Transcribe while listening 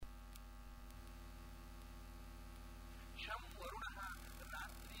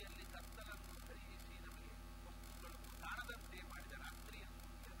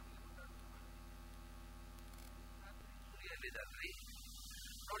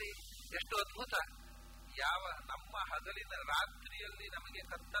ಎಷ್ಟು ಅದ್ಭುತ! ಯಾವ ನಮ್ಮ ಹಗಲಿನ ರಾತ್ರಿಯಲ್ಲಿ ನಮಗೆ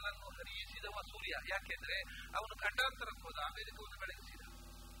ಕತ್ತಲನ್ನು ಹರಿಯಿಸಿದವ ಸೂರ್ಯ. ಯಾಕೆಂದ್ರೆ ಅವನು ಖಂಡಾಂತರಕ್ಕೆ ಹೋದ, ಅಮೆರಿಕವನ್ನು ಬೆಳಗಿಸಿದ.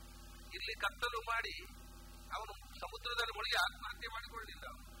 ಇಲ್ಲಿ ಕತ್ತಲು ಮಾಡಿ ಅವನು ಸಮುದ್ರದಲ್ಲಿ ಮುಳುಗಿ ಆತ್ಮಹತ್ಯೆ ಮಾಡಿಕೊಳ್ಳಲಿಲ್ಲ.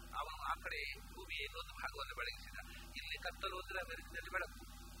 ಅವನು ಆ ಕಡೆ ಭೂಮಿಯ ಇನ್ನೊಂದು ಭಾಗವನ್ನು ಬೆಳಗಿಸಿದ. ಇಲ್ಲಿ ಕತ್ತಲು ಅಂದ್ರೆ ಅಮೆರಿಕದಲ್ಲಿ ಬೆಳಕು,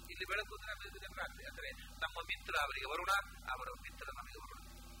 ಇಲ್ಲಿ ಬೆಳಕು ಅಂದ್ರೆ ಅಮೆರಿಕದಲ್ಲಿ ರಾತ್ರಿ. ಅಂದ್ರೆ ನಮ್ಮ ಮಿತ್ರ ಅವರಿಗೆ ವರುಣ, ಅವರ ಮಿತ್ರ ನಮಗೆ ವರುಣ.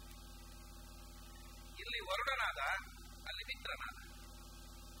 ಇಲ್ಲಿ ವರುಣನಾದ, ಅಲ್ಲಿ ಮಿತ್ರನಾದ.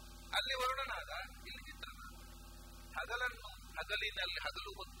 ಅಲ್ಲಿ ವರುಣನಾದ, ಇಲ್ಲಿ ಮಿತ್ರನಾದ. ಹಗಲಿನಲ್ಲಿ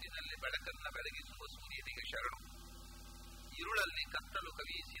ಹಗಲು ಹೊತ್ತಿನಲ್ಲಿ ಬೆಳಕನ್ನ ಬೆಳಗಿಸುವ ಸೂರ್ಯನಿಗೆ ಶರಣು. ഇരുಳಲ್ಲಿ ಕತ್ತಲು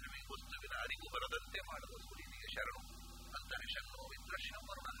ಕವಿಯಿಸಿ ನಮಗೆ ವಸ್ತುವಿನ ಅರಿವು ಬರದಂತೆ ಮಾಡುವ ಸೂರ್ಯನಿಗೆ ಶರಣು. ಅಂತರಿಕ್ಷನ್ನೋ ಮಿತ್ರಶ್ಯಂ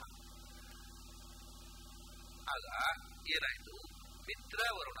ವರುಣ. ಆಗ ಏನಾಯ್ತು? ಮಿತ್ರ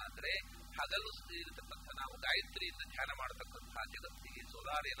ವರುಣ ಅಂದ್ರೆ ಹಗಲು ಇರತಕ್ಕಂಥ, ನಾವು ಗಾಯತ್ರಿಯಿಂದ ಧ್ಯಾನ ಮಾಡತಕ್ಕಂತಹ ಜಗತ್ತಿಗೆ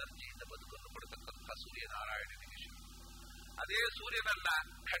ಸೋಲಾರ್ ಎನರ್ಜಿಯಿಂದ ಬದುಕನ್ನು ಕೊಡತಕ್ಕಂತಹ ಸೂರ್ಯನಾರಾಯಣನಿಗೆ ಶರಣು. ಅದೇ ಸೂರ್ಯನನ್ನ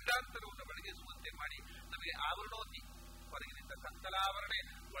ಖಂಡಾಂತರವನ್ನು ಬೆಳಗಿಸುವಂತೆ ಮಾಡಿ ನಮಗೆ ಆವರಣೋತಿ, ಹೊರಗಿನಿಂದ ಕತ್ತಲಾವರಣೆ,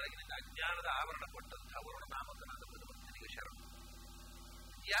 ಒಳಗಿನಿಂದ ಅಜ್ಞಾನದ ಆವರಣ ಕೊಟ್ಟಂತಹ ವರುಣ ನಾಮಕನಾದ ಭಗವಂತನಿಗೆ ಶರಣು.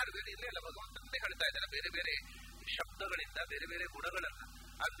 ಯಾರು ಬೇರೆ ಇಲ್ಲೇ ಇಲ್ಲ, ಭಗವಂತನೇ ಹೇಳ್ತಾ ಇದ್ದಾರೆ ಬೇರೆ ಬೇರೆ ಶಬ್ದಗಳಿಂದ, ಬೇರೆ ಬೇರೆ ಗುಣಗಳನ್ನ.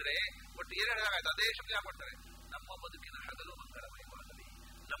 ಅಂದ್ರೆ ಒಟ್ಟು ಏನ್ ಹೇಳಾಯ್ತು? ಅದೇ ಶಬ್ದ ಕೊಡ್ತಾರೆ. ನಮ್ಮ ಬದುಕಿನ ಹಗಲು ಮಂಗಳಮಯವಾಗಲಿ,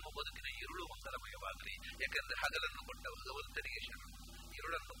 ನಮ್ಮ ಬದುಕಿನ ഇരുಳು ಮಂಗಳಮಯವಾಗಲಿ. ಯಾಕಂದ್ರೆ ಹಗಲನ್ನು ಕೊಟ್ಟ ಭಗವಂತನಿಗೆ ಶರಣು,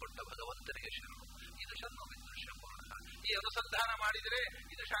 ഇരുಳನ್ನು ಕೊಟ್ಟ ಭಗವಂತನಿಗೆ ಶರಣು. ಇದು ಶರಣು ಮಿತ್ರಶ್ಯಂ ವರುಣ. ಈ ಅನುಸಂಧಾನ ಮಾಡಿದರೆ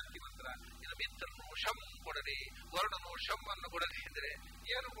ಇದು ಶಾಂತಿ ಮಂತ್ರ. ಇದು ಮಿತ್ರನು ಶಂ ಕೊಡಲಿ, ವರುಣನು ಶಂ ಅನ್ನು ಕೊಡಲಿ ಅಂದ್ರೆ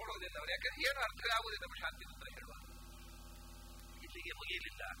ಏನು ಕೊಡೋದಿಲ್ಲ ಅವರು. ಯಾಕಂದ್ರೆ ಏನು ಅರ್ಥ ಆಗುವುದಿಲ್ಲ ನಮ್ಮ ಶಾಂತಿ ಮಂತ್ರ ಹೇಳುವ. ಇಲ್ಲಿಗೆ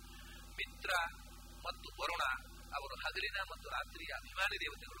ಮುಗಿಯಲಿಲ್ಲ. ಮಿತ್ರ ಮತ್ತು ವರುಣ ಅವರು ಹಗಲಿನ ಮತ್ತು ರಾತ್ರಿಯ ಅಭಿಮಾನಿ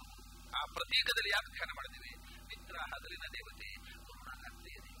ದೇವತೆಗಳು. ಆ ಪ್ರತೀಕದಲ್ಲಿ ಯಾಕೆ ಧ್ಯಾನ ಮಾಡಿದ್ದೇವೆ? ಮಿತ್ರ ಹಗಲಿನ ದೇವತೆ, ವರುಣ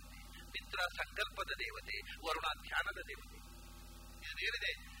ರಾತ್ರಿಯ ದೇವತೆ. ಮಿತ್ರ ಸಂಕಲ್ಪದ ದೇವತೆ, ವರುಣ ಧ್ಯಾನದ ದೇವತೆ.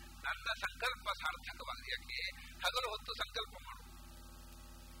 ಇದೇನಿದೆ, ನನ್ನ ಸಂಕಲ್ಪ ಸಾರ್ಥಕವಾಗಲಿ. ಯಾಕೆ? ಹಗಲು ಹೊತ್ತು ಸಂಕಲ್ಪ ಮಾಡು,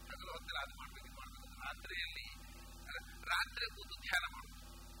 ಹಗಲು ಹೊತ್ತು ಅದು ಮಾಡಬೇಕು. ರಾತ್ರಿಯಲ್ಲಿ ರಾತ್ರಿ ಕೂತು ಧ್ಯಾನ ಮಾಡು.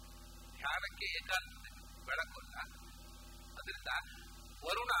 ಧ್ಯಾನಕ್ಕೆ ಏಕಾಂತ ಬೆಳಕಲ್ಲ. ಅದರಿಂದ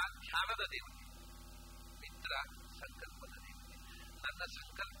ವರುಣ ಧ್ಯಾನದ ದೇವತೆ, ಮಿತ್ರ ಸಂಕಲ್ಪದ ದೇವತೆ. ನನ್ನ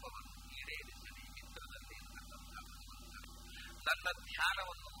ಸಂಕಲ್ಪವನ್ನು ಈಡೇರಿಸಲಿ ಮಿತ್ರದಲ್ಲಿ ನನ್ನ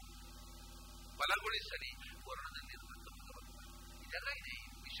ಧ್ಯಾನವನ್ನು ಬಲಗೊಳಿಸಲಿ ವರುಣದಲ್ಲಿರುವಂತ ಭಗವಂತ. ಇದೆಲ್ಲ ಇದೆ.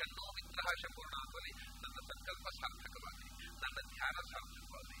 ವಿಷನ್ನೋ ಮಿತ್ರ ಶಂಪೂರ್ಣಾತ್ಮಲಿ. ನನ್ನ ಸಂಕಲ್ಪ ಸಾರ್ಥಕವಾಗಲಿ, ನನ್ನ ಧ್ಯಾನ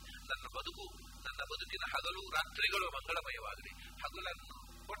ಸಾರ್ಥಕವಾಗಲಿ, ನನ್ನ ಬದುಕಿನ ಹಗಲು ರಾತ್ರಿಗಳು ಮಂಗಳಮಯವಾಗಲಿ. ಹಗಲನ್ನು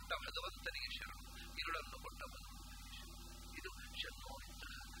ಕೊಟ್ಟ ಭಗವಂತನಿಗೆ ಶರಣು, ഇരുಳನ್ನು ಕೊಟ್ಟ ಭಗವಂತನಿಗೆ ಶರಣು. ಇದು ಶನ್ನೋ ಮಿತ್ರ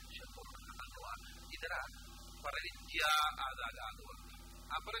ಶಂಪೂರ್ಣ ಅನ್ನುವ ಇದರ ಪರವಿದ್ಯ ಆದಾಗ ಆಗುವಂತ.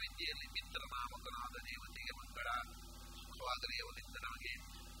 ಅಪರವಿದ್ಯೆಯಲ್ಲಿ ಮಿತ್ರನಾಮಕನಾದ ದೇವತೆಗೆ ಮಂಗಳ ಸುಖವಾಗಲಿ, ಅವನಿಂದ ನಮಗೆ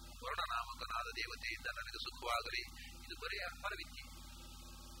ವರುಣನಾಮಕನಾದ ದೇವತೆಯಿಂದ ನನಗೆ ಸುಖವಾಗಲಿ. ಇದು ಬರೀ ಅಪರವಿದ್ಯೆ.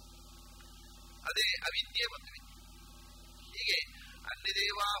 ಅದೇ ಅವಿದ್ಯೆ ಮತ್ತು ವಿದ್ಯೆ. ಹೀಗೆ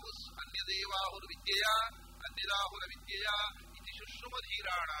ಅನ್ಯದೇವಾಹುರ್ ವಿದ್ಯೆಯ ಅನ್ಯದಾಹುರ ವಿದ್ಯೆಯ ಇತಿ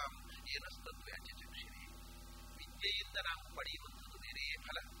ಶುಶ್ರುಮಧೀರಾಣ ಏನಸ್ತತ್ವ್ಯಾಚಕ್ಷಿಣೆ. ವಿದ್ಯೆಯಿಂದ ನಾವು ಪಡೆಯುವಂಥದ್ದು ಬೇರೆ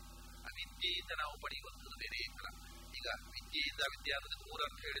ಫಲ, ಅವಿದ್ಯೆಯಿಂದ ನಾವು ಪಡೆಯುವಂಥದ್ದು ಬೇರೆ ಫಲ. ಈಗ ವಿದ್ಯೆಯಿಂದ ವಿದ್ಯೆ ಅನ್ನೋದು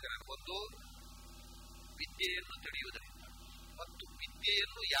ಮೂರನ್ನು ಹೇಳಿದರೆ, ಒಂದು ವಿದ್ಯೆಯನ್ನು ತಿಳಿಯುವುದರಿಂದ, ಮತ್ತು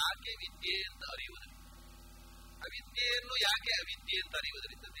ವಿದ್ಯೆಯನ್ನು ಯಾಕೆ ವಿದ್ಯೆ ಅಂತ ಅರಿಯುವುದರಿಂದ, ಅವಿದ್ಯೆಯನ್ನು ಯಾಕೆ ಅವಿದ್ಯೆ ಅಂತ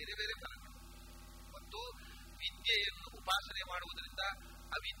ಅರಿಯುವುದರಿಂದ ಬೇರೆ ಬೇರೆ ಫಲಗಳು. ಮತ್ತು ವಿದ್ಯೆಯನ್ನು ಉಪಾಸನೆ ಮಾಡುವುದರಿಂದ,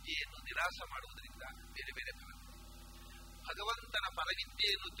 ಅವಿದ್ಯೆಯನ್ನು ನಿರಾಸ ಮಾಡುವುದರಿಂದ ಬೇರೆ ಬೇರೆ ಫಲಗಳು. ಭಗವಂತನ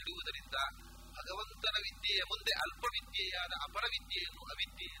ಪರವಿದ್ಯೆಯನ್ನು ತಿಳಿಯುವುದರಿಂದ, ಭಗವಂತನ ವಿದ್ಯೆಯ ಮುಂದೆ ಅಲ್ಪವಿದ್ಯೆಯಾದ ಅಪರವಿದ್ಯೆಯನ್ನು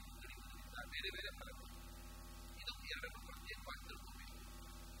ಅವಿದ್ಯೆಯನ್ನು ತಿಳಿಯುವುದರಿಂದ ಬೇರೆ ಬೇರೆ ಫಲಗಳು. ಇದು ಎರಡನ್ನು ಪ್ರತ್ಯೇಕವಾಗಿ ತಿಳ್ಕೋಬೇಕು.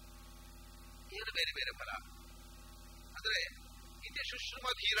 ಏನು ಬೇರೆ ಬೇರೆ ಫಲ ಅಂದ್ರೆ ಇತಿ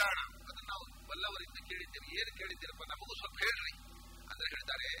ಶುಶ್ರುಮಧೀರಾಣ. ಅದನ್ನು ನಾವು ಬಲ್ಲವರಿಂದ ಕೇಳಿದ್ದೇವೆ. ಏನು ಕೇಳಿದ್ದೀರಪ್ಪ, ನಮಗೂ ಸ್ವಲ್ಪ ಹೇಳ್ರಿ ಅಂದ್ರೆ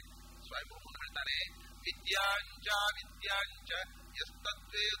ಹೇಳ್ತಾರೆ, ಸ್ವಯಂ ಹೇಳ್ತಾರೆ, ವಿದ್ಯಾಂಚ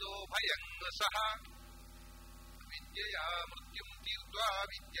ಯಸ್ತದ್ವೇದೋ ಭಯಂಗ ಸಹ ವಿದ್ಯೆಯ ಮೃತ್ಯುಂ ತೀರ್ತ್ವಾ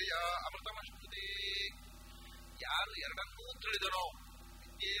ವಿದ್ಯೆಯ ಅಮೃತಮಶ್ನುತೆ. ಯಾರು ಎರಡನ್ನೂ ತಿಳಿದನೋ,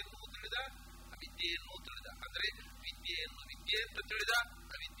 ವಿದ್ಯೆಯನ್ನು ತಿಳಿದ ಅವಿದ್ಯೆಯನ್ನು ತಿಳಿದ, ಅಂದ್ರೆ ವಿದ್ಯೆಯನ್ನು ವಿದ್ಯೆ ಅಂತ ತಿಳಿದ,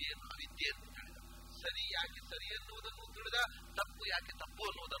 ಅವಿದ್ಯೆಯನ್ನು ಅವಿದ್ಯೆ ಅಂತ ತಿಳಿದ, ಸರಿ ಯಾಕೆ ಸರಿ ಅನ್ನುವುದನ್ನು ತಿಳಿದ, ತಪ್ಪು ಯಾಕೆ ತಪ್ಪು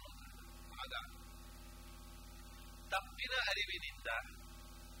ಅನ್ನುವುದನ್ನು ತಿಳಿದ. ಆಗ ತಪ್ಪಿನ ಅರಿವಿನಿಂದ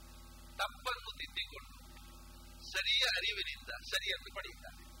ತಪ್ಪನ್ನು ತಿದ್ದಿಕೊಂಡು ಸರಿಯ ಅರಿವಿನಿಂದ ಸರಿಯನ್ನು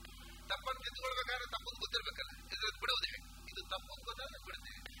ಪಡೆಯುತ್ತಾರೆ. ತಪ್ಪನ್ನು ತಿದ್ದುಕೊಳ್ಬೇಕಾದ್ರೆ ತಪ್ಪನ್ನು ಗೊತ್ತಿರ್ಬೇಕಲ್ಲ, ಇದನ್ನು ಬಿಡುವುದೇ. ಇದು ತಪ್ಪನ್ನು ಗೊತ್ತಾದ್ರೆ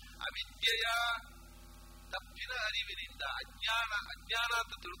ಬಿಡುತ್ತೇವೆ. ಅವಿದ್ಯೆಯ ತಪ್ಪಿನ ಅರಿವಿನಿಂದ ಅಜ್ಞಾನ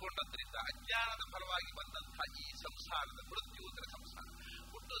ಅಂತ ತಿಳ್ಕೊಂಡದ್ರಿಂದ, ಅಜ್ಞಾನದ ಫಲವಾಗಿ ಬಂದಂತಹ ಈ ಸಂಸಾರದ ಮೃತ್ಯುವುದರ ಸಂಸಾರ,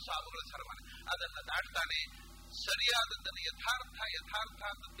 ಹುಟ್ಟು ಸಾವುಗಳ ಸರಮಾನೆ, ಅದನ್ನ ದಾಟ್ತಾನೆ. ಸರಿಯಾದದ್ದನ್ನು ಯಥಾರ್ಥ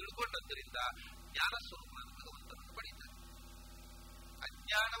ಅಂತ ತಿಳ್ಕೊಂಡದ್ದರಿಂದ ಜ್ಞಾನ ಸ್ವರೂಪವನ್ನು ಭಗವಂತನನ್ನು ಪಡೀತಾನೆ.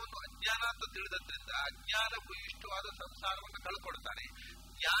 ಅಜ್ಞಾನವನ್ನು ಅಜ್ಞಾನ ಅಂತ ತಿಳಿದದ್ರಿಂದ ಅಜ್ಞಾನ ಭೂಯಿಷ್ಠವಾದ ಸಂಸಾರವನ್ನು ಕಳ್ಕೊಡ್ತಾನೆ.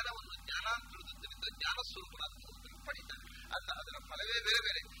 ಜ್ಞಾನವನ್ನು ಜ್ಞಾನ ಅಂತ ತಿಳಿದದ್ದರಿಂದ ಜ್ಞಾನ ಸ್ವರೂಪನಾದ ಭಗವಂತನ ಪಡಿತಾನೆ. ಅದರ ಫಲವೇ ಬೇರೆ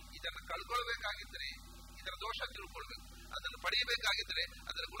ಬೇರೆ. ಇದನ್ನು ಕಳ್ಕೊಳ್ಬೇಕಾಗಿದ್ದರೆ ಇದರ ದೋಷ ತಿಳ್ಕೊಳ್ಬೇಕು, ಅದನ್ನು ಪಡೆಯಬೇಕಾಗಿದ್ದರೆ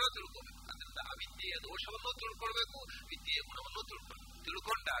ಅದರ ಗುಣ ತಿಳ್ಕೊಳ್ಬೇಕು. ಅದರಿಂದ ಅವಿದ್ಯೆಯ ದೋಷವನ್ನು ತಿಳ್ಕೊಳ್ಬೇಕು, ವಿದ್ಯೆಯ ಗುಣವನ್ನು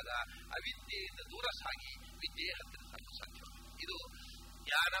ತಿಳ್ಕೊಂಡಾಗ ಅವಿದ್ಯೆಯಿಂದ ದೂರ ಸಾಗಿ ವಿದ್ಯೆಯ ಹತ್ತಿರ ಸಾಗಲು ಸಾಧ್ಯ. ಇದು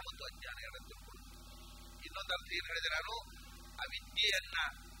ಜ್ಞಾನ ಮತ್ತು ಅಜ್ಞಾನ ಎರಡನ್ನು ತಿಳ್ಕೊಳ್ಳೋದು. ಇನ್ನೊಂದು ಅರ್ಥ ಏನು ಹೇಳಿದೆ ನಾನು, ಅವಿದ್ಯೆಯನ್ನ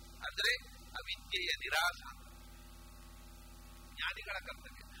ಅಂದ್ರೆ ಅವಿದ್ಯೆಯ ನಿರಾಸ ಜ್ಞಾನಿಗಳ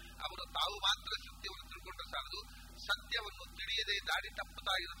ಕರ್ತವ್ಯ. ಅವರು ತಾವು ಮಾತ್ರ ಸತ್ಯವನ್ನು ತಿಳ್ಕೊಂಡ್ರೆ ಸಾಲದು, ಸತ್ಯವನ್ನು ತಿಳಿಯದೆ ದಾರಿ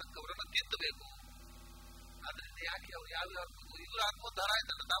ತಪ್ಪುತ್ತಾ ಇರತಕ್ಕವರನ್ನು ತಿದ್ದಬೇಕು. ಅದರಿಂದ ಯಾಕೆ ಅವ್ರು ಯಾವ್ಯಾವ ಇವರು ಆತ್ಮೋದ್ಧಾರ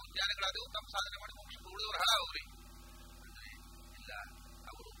ಆಯ್ತಂದ್ರೆ ತಾವು ಜ್ಞಾನಿಗಳಾದವು, ತಮ್ಮ ಸಾಧನೆ ಮಾಡಿ ಮೋಕ್ಷ ಉಳಿದವರು ಹಳ ಅವ್ರಿ ಅಂದ್ರೆ ಇಲ್ಲ.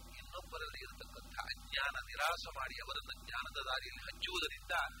 ಅವರು ಇನ್ನೊಬ್ಬರಲ್ಲಿ ಇರತಕ್ಕಂಥ ಅಜ್ಞಾನ ನಿರಾಸ ಮಾಡಿ ಅವರನ್ನು ಜ್ಞಾನದ ದಾರಿಯಲ್ಲಿ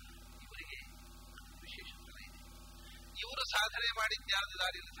ಹಚ್ಚುವುದರಿಂದ ಇವರಿಗೆ ವಿಶೇಷ ಫಲ ಇದೆ. ಇವರು ಸಾಧನೆ ಮಾಡಿ ಜ್ಞಾನದ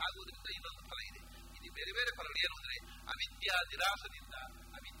ದಾರಿಯಲ್ಲಿ ಸಾಗುವುದರಿಂದ ಇನ್ನೊಂದು ಫಲ ಇದೆ. ಇದು ಬೇರೆ ಬೇರೆ ಫಲಗಳು. ಏನು ಅಂದ್ರೆ ಅವಿದ್ಯಾ ನಿರಾಸದಿಂದ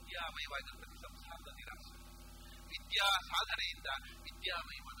ಅವಿದ್ಯಾಮಯವಾಗಿರ್ತಕ್ಕ ಸಂಸಾರದ ನಿರಾಸ, ವಿದ್ಯಾ ಸಾಧನೆಯಿಂದ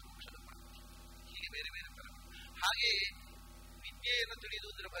ವಿದ್ಯಾಮಯವಾದ ಮೋಕ್ಷದ ಪ್ರಾಪ್ತಿ. ಹೀಗೆ ಬೇರೆ ಬೇರೆ ಫಲಗಳು. ಹಾಗೆಯೇ ವಿದ್ಯೆಯನ್ನು ತಿಳಿಯುವುದು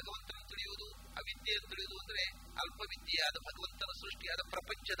ಅಂದ್ರೆ ಭಗವಂತನನ್ನು ತಿಳಿಯುವುದು, ಅವಿದ್ಯೆಯನ್ನು ತಿಳಿಯುವುದು ಅಂದ್ರೆ ಅಲ್ಪವಿದ್ಯೆಯಾದ ಭಗವಂತನ ಸೃಷ್ಟಿಯಾದ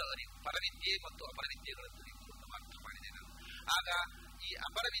ಪ್ರಪಂಚದ ಅರಿವು. ಪರವಿದ್ಯೆ ಮತ್ತು ಅಪರವಿದ್ಯೆಗಳನ್ನು ತಿಳಿಯುವುದು ಅರ್ಥ ಮಾಡಿದೆ ನಾನು. ಆಗ ಈ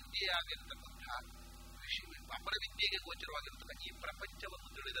ಅಪರವಿದ್ಯೆಯಾಗಿರ್ತಕ್ಕಂತಹ ಅಪರವಿದ್ಯೆಗೆ ಗೋಚರವಾಗಿರ್ತಕ್ಕ ಈ ಪ್ರಪಂಚವನ್ನು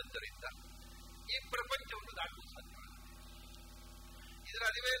ತಿಳಿದಂತರಿಂದ ಈ ಪ್ರಪಂಚವನ್ನು ದಾಟುವುದು ಸಾಧ್ಯವಾಗಿದೆ. ಇದರ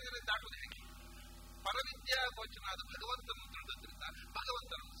ಅಧಿವೇಶನ ದಾಟುವುದು ಹೇಗೆ? ಪರವಿದ್ಯಾ ಗೋಚರನಾದ ಭಗವಂತನನ್ನು ತಿಳಿದ್ರಿಂದ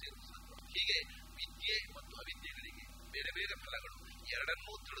ಭಗವಂತನನ್ನು ಸೇರುವುದು ಸಾಧ್ಯ. ಹೀಗೆ ವಿದ್ಯೆ ಮತ್ತು ಅವಿದ್ಯೆಗಳಿಗೆ ಬೇರೆ ಬೇರೆ ಫಲಗಳು.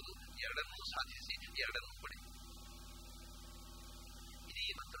 ಎರಡನ್ನೂ ತಿಳಿದು ಎರಡನ್ನೂ ಸಾಧಿಸಿ ಎರಡನ್ನೂ ಪಡೆದು ಇದು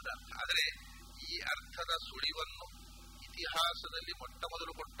ಈ ಮಂತ್ರದ ಅರ್ಥ. ಆದರೆ ಈ ಅರ್ಥದ ಸುಳಿವನ್ನು ಇತಿಹಾಸದಲ್ಲಿ ಮೊಟ್ಟ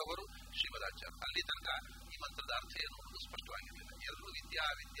ಮೊದಲು ಕೊಟ್ಟವರು ಶ್ರೀಮದಾಚಾರ್ಯ. ಅಲ್ಲಿ ತನಕ ಈ ಮಂತ್ರದ ಅರ್ಥ ಏನು ಸ್ಪಷ್ಟವಾಗಿರಲಿಲ್ಲ. ಎಲ್ಲರೂ ವಿದ್ಯಾ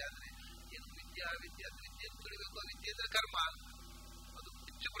ವಿದ್ಯಾ ಅಂದ್ರೆ ಏನು? ವಿದ್ಯಾ ವಿದ್ಯಾ ಅಂದ್ರೆ ವಿದ್ಯೆಯನ್ನು ತಿಳಿಬೇಕು. ಅವಿದ್ಯೆ ಅಂದ್ರೆ ಕರ್ಮ, ಅದು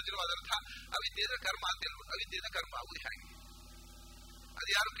ಹೆಚ್ಚು ಪ್ರಚುರವಾದ ಅರ್ಥ. ಅವಿದ್ಯೆ ಅಂದ್ರೆ ಕರ್ಮ ಅಂತ ಹೇಳ್ಬಿಟ್ಟು ಅವಿದ್ಯೆಯಿಂದ ಕರ್ಮ ಆಗುವುದು ಹೇಗೆ? ಅದು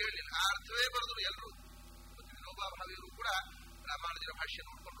ಯಾರು ಕೇಳಲಿಲ್ಲ. ಆ ಅರ್ಥವೇ ಬರೆದ್ರು ಎಲ್ಲರೂ. ವಿನೋಬಾಭಾವಿಯವರು ಕೂಡ ರಾಮಾನುಜರ ಭಾಷ್ಯ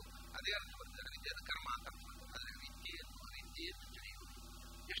ನೋಡಿಕೊಂಡು ಅದೇ ಅರ್ಥ ಬರೆದಿದ್ದಾರೆ. ವಿದ್ಯೆಯನ್ನು ಕರ್ಮ ಅಂತ ಅರ್ಥ. ಆದರೆ ವಿದ್ಯೆಯನ್ನು ಅವಿದ್ಯೆಯನ್ನು ತಿಳಿಯುವುದು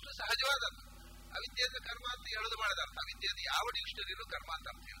ಎಷ್ಟು ಸಹಜವಾದ ಅರ್ಥ. ಅವಿದ್ಯೆಯಿಂದ ಕರ್ಮ ಅಂತ ಹೇಳೋದು ಮಾಡಿದ ಅರ್ಥ. ಅವಿದ್ಯೆಯನ್ನು ಯಾವ ಡಿಕ್ಷನರಿಯಲ್ಲೂ ಕರ್ಮ ಅಂತ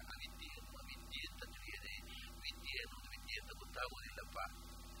ಅರ್ಥ ಇಲ್ಲ. ಅವಿದ್ಯೆಯನ್ನು ಅವಿದ್ಯೆ ಅಂತ ತಿಳಿಯದೆ ವಿದ್ಯೆ ಅನ್ನೋದು ವಿದ್ಯೆ ಅಂತ ಗೊತ್ತಾಗುವುದಿಲ್ಲಪ್ಪ.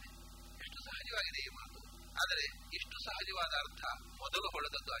 ಎಷ್ಟು ಸಹಜವಾಗಿದೆ ಈ ಮಾತು. ಆದರೆ ಇಷ್ಟು ಸಹಜವಾದ ಅರ್ಥ ಮೊದಲು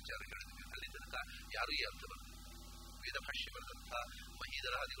ಹೊಳೆದದ್ದು ಆಚಾರ್ಯ ಹೇಳಿದ್ವಿ. ಅಲ್ಲಿ ತನಕ ಯಾರೂ ಈ ಅರ್ಥ ಬರೆದಿಲ್ಲ. ವೇದ ಭಾಷ್ಯ ಬರೆದಂಥ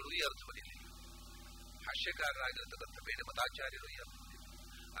ಮಹೀಧರಾದಿಗಳು ಈ ಅರ್ಥ ಬರೆಯಲಿಲ್ಲ. ಭಾಷ್ಯಕಾರರಾಗಿರತಕ್ಕಂಥ ಬೇರೆ ಮತಾಚಾರ್ಯರು ಈ ಅರ್ಥ ಬರೆಯಲಿಲ್ಲ.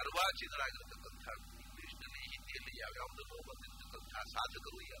 ಅರ್ವಾಚೀನರಾಗಿರತಕ್ಕಂಥ ಇಂಗ್ಲಿಷ್ನಲ್ಲಿ ಹಿಂದಿಯಲ್ಲಿ ಯಾವ್ಯಾವುದನ್ನು ಬಂದಿರತಕ್ಕಂಥ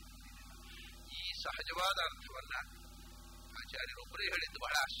ಸಾಧಕರು ಈ ಅರ್ಥ ಬರೆಯಲಿಲ್ಲ. ಈ ಸಹಜವಾದ ಅರ್ಥವನ್ನ ಆಚಾರ್ಯರೊಬ್ಬರೇ ಹೇಳಿದ್ದು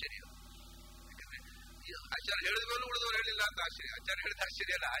ಬಹಳ ಆಶ್ಚರ್ಯ. ಯಾಕಂದ್ರೆ ಆಚಾರ್ಯ ಹೇಳಿದ ಮೇಲೂ ಉಳಿದವರು ಹೇಳಿಲ್ಲ ಅಂತ ಆಶ್ಚರ್ಯ. ಆಚಾರ್ಯ ಹೇಳಿದ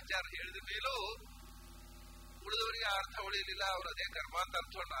ಆಶ್ಚರ್ಯ ಅಲ್ಲ, ಆಚಾರ್ಯ ಹೇಳಿದ ಮೇಲೂ ಉಳಿದವರಿಗೆ ಆ ಅರ್ಥ ಉಳಿಯಲಿಲ್ಲ. ಅವರು ಅದೇ ಕರ್ಮ ಅಂತ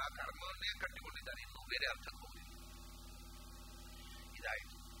ಅರ್ಥವನ್ನ ಕರ್ಮವನ್ನೇ ಕಟ್ಟಿಕೊಂಡಿದ್ದಾರೆ, ಇನ್ನೂ ಬೇರೆ ಅರ್ಥಕ್ಕೆ ಹೋಗಿಲ್ಲ.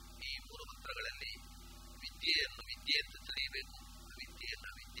 ಇದಾಯಿತು. ಈ ಮೂರು ಮಂತ್ರಗಳಲ್ಲಿ ವಿದ್ಯೆಯನ್ನು ವಿದ್ಯೆ ಅಂತ ತಿಳಿಯಬೇಕು, ವಿದ್ಯೆಯನ್ನು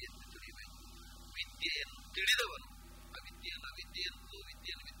ಅವಿದ್ಯೆ ಅಂತ ತಿಳಿಯಬೇಕು. ವಿದ್ಯೆಯನ್ನು ತಿಳಿದವನು ಅವಿದ್ಯೆಯನ್ನು ಅವಿದ್ಯೆ ಎಂದು,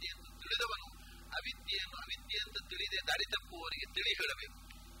 ವಿದ್ಯೆಯನ್ನು ವಿದ್ಯೆ ಎಂದು ತಿಳಿದವನು ಅವಿದ್ಯೆಯನ್ನು ಅವಿದ್ಯೆ ಅಂತ ತಿಳಿದೆ ದಾರಿ ತಪ್ಪುವವರಿಗೆ ತಿಳಿ ಹೇಳಬೇಕು.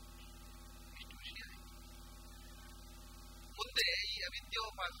 ಇಷ್ಟು ವಿಷಯ. ಮುಂದೆ ಈ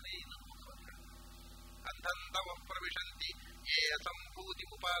ಅವಿದ್ಯೋಪಾಸನೆ ಇನ್ನೊಂದು ಅಂಧಂತವ ಪ್ರವಿಶಂತಿ ಯೇ ಸಂಭೂತಿ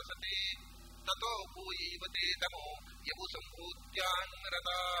ಉಪಾಸತೆ ತಥೋ ಭೂಯೈವತೆ ತಮೋ ಯವು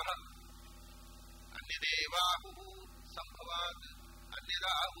ಸಂಭೂತ್ಯಾನ್ರತಾಃ ಅನ್ಯದೇವಾಹುಃ ಸಂಭವಾತ್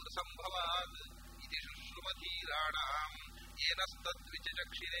ಅನ್ಯದಾಹುರ್ ಸಂಭವಾತ್ ಇತಿ ಶುಶ್ರುಮಧೀರಾಣಾಂ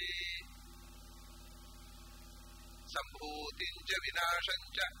ಏನಸ್ತದ್ವಿಚಕ್ಷಿರೇ ಸಂಭೂತಿಂಚ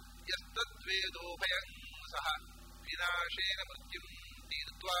ವಿನಾಶಂಚ ಯಸ್ತದ್ವೇದೋಭಯಂ ಸಹ ವಿನಾಶೇನ ಮೃತ್ಯುಂ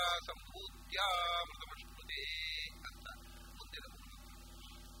ತೀರ್ತ್ವಾ ಸಂಭೂತ್ಯಾಮೃತಮಶ್ನುತೆ ಅಂತ ಮುಂದಿನ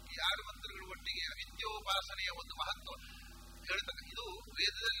ಈ 6 ಮಂತ್ರಗಳ ಒಟ್ಟಿಗೆ ಅವಿದ್ಯೋಪಾಸನೆಯ ಒಂದು ಮಹತ್ವ ಹೇಳ್ತಾರೆ. ಇದು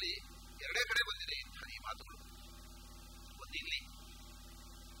ವೇದದಲ್ಲಿ ಎರಡೇ ಕಡೆ ಬಂದಿದೆ ಈ ಮಾತುಗಳು. ಒಂದು ಇಲ್ಲಿ,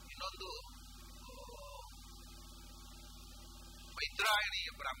 ಇನ್ನೊಂದು ಮೈತ್ರಾಯಣೀಯ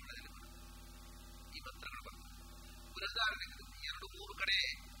ಬ್ರಾಹ್ಮಣದಲ್ಲಿ ಈ ಮಂತ್ರಗಳು ಬಂದಿವೆ. ಬೃಹದಾರಣ್ಯಕದಲ್ಲಿ 2-3 ಕಡೆ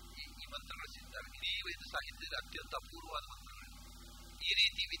ಈ ಮಂತ್ರಗಳು ಸಿಗ್ತವೆ. ಇಡೀ ವೇದ ಸಾಹಿತ್ಯದ ಅತ್ಯಂತ ಅಪೂರ್ವವಾದ ಮಂತ್ರಗಳು. ಈ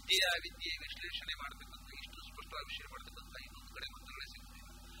ರೀತಿ ವಿದ್ಯೆಯ ವಿದ್ಯೆ ವಿಶ್ಲೇಷಣೆ ಮಾಡತಕ್ಕಂಥ, ಇಷ್ಟು ಸ್ಪಷ್ಟವಾಗಿ ವಿಷಯ ಮಾಡತಕ್ಕಂಥ ಇನ್ನೊಂದು ಕಡೆ ಮಂತ್ರಗಳೇ ಸಿಗ್ತವೆ.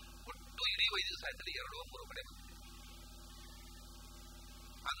 ಒಟ್ಟು ಇಡೀ ವೈದ್ಯ ಸಾಹಿತ್ಯದಲ್ಲಿ 2-3 ಕಡೆ ಬಂದಿದೆ.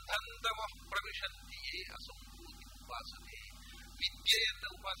 ಅಂಧಂತಮ ಪ್ರವಿಶಂತಿಯೇ ಅಸಂಭೂತಿ ಉಪಾಸನೆ. ವಿದ್ಯೆಯನ್ನು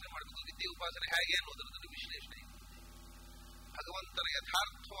ಉಪಾಸನೆ ಮಾಡಬೇಕು. ವಿದ್ಯೆ ಉಪಾಸನೆ ಹೇಗೆ ಅನ್ನೋದರದ್ದು ವಿಶ್ಲೇಷಣೆ. ಭಗವಂತನ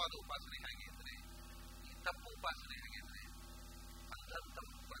ಯಥಾರ್ಥವಾದ ಉಪಾಸನೆ ಹೇಗೆ ಅಂದರೆ, ಈ ತಪ್ಪು ಉಪಾಸನೆ ಹೇಗೆ ಅಂದರೆ ಅಂಧಂತಮ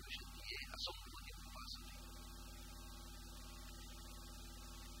ಪ್ರವಿಶಂತಿಯೇ ಅಸಂಭೂತಿ ಉಪಾಸನೆ.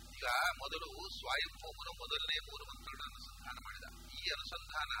 ಈಗ ಮೊದಲು ಸ್ವಯಂಭೂಮನ ಮೊದಲನೇ 3 ಮಂತ್ರಗಳನ್ನು ಅನುಸಂಧಾನ ಮಾಡಿದ. ಈ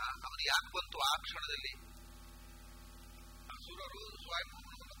ಅನುಸಂಧಾನ ಅವರು ಯಾಕೆ ಬಂತು? ಆ ಕ್ಷಣದಲ್ಲಿ ಅಸುರರು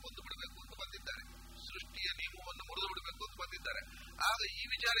ಸ್ವಯಂಭೂಮನವನ್ನು ಕೊಂದು ಬಿಡಬೇಕು ಅಂತ ಬಂದಿದ್ದಾರೆ, ಸೃಷ್ಟಿಯ ನಿಯಮವನ್ನು ಮುರಿದು ಬಿಡಬೇಕು ಅಂತ ಬಂದಿದ್ದಾರೆ. ಆಗ ಈ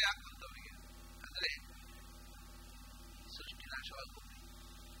ವಿಚಾರ ಯಾಕೆ ಬಂತು ಅವರಿಗೆ ಅಂದ್ರೆ, ಸೃಷ್ಟಿ ನಾಶವಾಗಬಹುದು,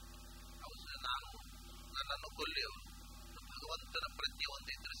 ನಾನು ನನ್ನನ್ನು ಕೊಲ್ಲಿ, ಅವರು ಭಗವಂತನ ಪ್ರಜ್ಞೆ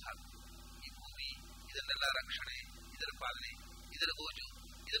ಒಂದಿದ್ರೆ ಸಾಕು, ಈ ಭೂಮಿ ಇದನ್ನೆಲ್ಲ ರಕ್ಷಣೆ, ಇದರ ಪಾಲನೆ, ಇದರ ಗೋಜು,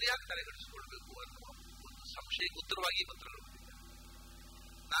 ಇದನ್ನು ಯಾಕೆ ತಲೆಗಡಿಸಿಕೊಳ್ಬೇಕು ಅನ್ನುವ ಒಂದು ಸಂಶಯಕ್ಕೆ ಉತ್ತರವಾಗಿ ಮಂತ್ರಗಳು ಬಂದಿದ್ದಾರೆ.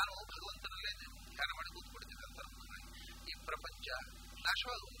 ನಾನು ಭಗವಂತನಲ್ಲೇ ಧ್ಯಾನ ಮಾಡಿ ಕೂತ್ಕೊಡ್ತಕ್ಕಂಥ ಈ ಪ್ರಪಂಚ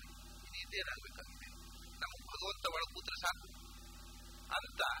ನಾಶವಾಗುವುದು, ಇದು ಇದೇನಾಗಬೇಕಾಗಿದೆ, ನಮಗೆ ಭಗವಂತ ಒಳ ಕೂತ್ರೆ ಸಾಕು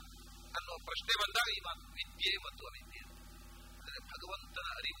ಅಂತ ಅನ್ನುವ ಪ್ರಶ್ನೆ ಬಂದಾಗ ಈ ಮಾತು ವಿದ್ಯೆ ಮತ್ತು ಅವಿದ್ಯೆ ಅಂದರೆ ಭಗವಂತನ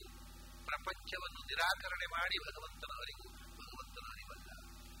ಅರಿವು, ಪ್ರಪಂಚವನ್ನು ನಿರಾಕರಣೆ ಮಾಡಿ ಭಗವಂತನ ಅರಿವು ಭಗವಂತನ ಅರಿವಲ್ಲ.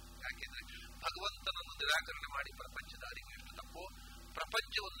 ಯಾಕೆಂದ್ರೆ ಭಗವಂತನನ್ನು ನಿರಾಕರಣೆ ಮಾಡಿ ಪ್ರಪಂಚದ ಅರಿವು ಎಷ್ಟು ತಪ್ಪೋ,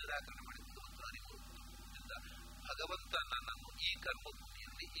 ಪ್ರಪಂಚವನ್ನು ನಿರಾಕರಣೆ ಮಾಡಿ ಭಗವಂತನ ಅರಿವು ತಪ್ಪಿದ್ರಿಂದ ಭಗವಂತ ನನ್ನನ್ನು ಈ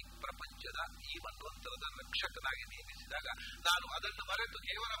ಕರ್ಮಭೂಮಿಯಲ್ಲಿ ಈ ಪ್ರಪಂಚದ ಈ ಮನ್ವಂತರದ ರಕ್ಷಕನಾಗಿ ನೇಮಿಸಿದಾಗ ನಾನು ಅದನ್ನು ಮರೆತು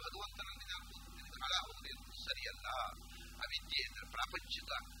ಕೇವಲ ಭಗವಂತನಲ್ಲಿ ನಾನು ಹಾಳಾಗುವುದೇನು ಸರಿಯಲ್ಲ. ಅವಿದ್ಯೆ ಅಂದರೆ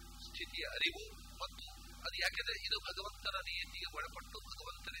ಪ್ರಾಪಂಚಿಕ ಸ್ಥಿತಿಯ ಅರಿವು, ಮತ್ತು ಅದು ಯಾಕೆಂದ್ರೆ ಇದು ಭಗವಂತನ ನಿಯತಿಗೆ ಒಳಪಟ್ಟು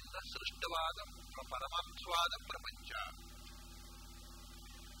ಭಗವಂತನಿಂದ ಸೃಷ್ಟವಾದ ಪರಮಾರ್ಥವಾದ ಪ್ರಪಂಚ.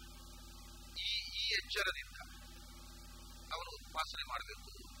 ಈ ಎಚ್ಚರದಿಂದ ಅವನು ಉಪಾಸನೆ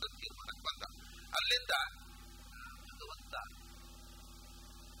ಮಾಡಬೇಕು ಅಂತ ತೀರ್ಮಾನಕ್ಕೆ ಬಂದ. ಅಲ್ಲಿಂದ ಭಗವಂತ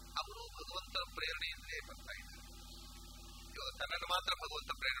ಅವರು ಭಗವಂತನ ಪ್ರೇರಣೆಯಿಂದಲೇ ಬರ್ತಾ ಇದ್ದಾರೆ. ಇವಾಗ ತನ್ನನ್ನು ಮಾತ್ರ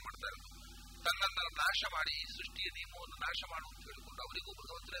ಭಗವಂತ ಪ್ರೇರಣೆ ಮಾಡ್ತಾ ಇರೋದು, ತನ್ನನ್ನು ನಾಶ ಮಾಡಿ ಸೃಷ್ಟಿಯ ನಿಯಮವನ್ನು ನಾಶ ಮಾಡುವಂತ ಹೇಳಿಕೊಂಡು ಅವರಿಗೂ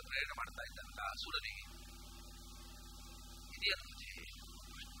ಭಗವಂತನೇ ಪ್ರೇರಣೆ ಮಾಡ್ತಾ ಇದ್ದಾರಲ್ಲ ಅಸುರನಿಗೆ. ಇದೇ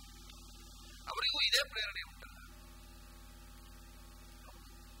ಅವರಿಗೂ ಇದೇ ಪ್ರೇರಣೆ ಉಂಟಲ್ಲ.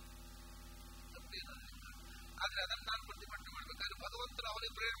 ಆದ್ರೆ ಅದನ್ನು ನಾನು ಪ್ರತಿಭಟನೆ ಮಾಡ್ಬೇಕಾದ್ರೆ ಭಗವಂತನ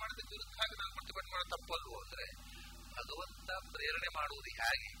ಅವರಿಗೆ ಪ್ರೇರಣೆ ಮಾಡೋದಕ್ಕೆ ವಿರುದ್ಧವಾಗಿ ನಾನು ಪ್ರತಿಭಟನೆ ಮಾಡೋ ತಪ್ಪಲ್ವೋ ಅಂದ್ರೆ, ಭಗವಂತ ಪ್ರೇರಣೆ ಮಾಡುವುದು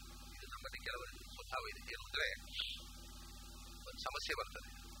ಹೇಗೆ, ಇದು ನಮ್ಮಲ್ಲಿ ಕೆಲವರಿಗೆ ಸ್ವಭಾವ ಇದೆ. ಏನು ಅಂದ್ರೆ, ಒಂದು ಸಮಸ್ಯೆ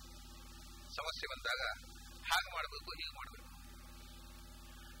ಬರ್ತದೆ, ಸಮಸ್ಯೆ ಬಂದಾಗ ಹಾಗೆ ಮಾಡಬೇಕು ಹೀಗೆ ಮಾಡಬೇಕು,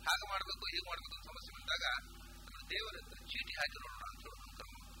 ಹಾಗೆ ಮಾಡಬೇಕು ಹೀಗೆ ಮಾಡಬೇಕು ಅಂತ ಸಮಸ್ಯೆ ಬಂದಾಗ ನಮ್ಮ ದೇವರ ಚೀಟಿ ಹಾಕಿ ನೋಡೋಣ ಅಂತ ಹೇಳೋದು.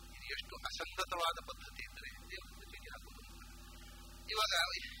 ಇದು ಎಷ್ಟು ಅಸಂಗತವಾದ ಪದ್ಧತಿ ಇದ್ರೆ ದೇವರ ಚೀಟಿ ಹಾಕೋದು. ಇವಾಗ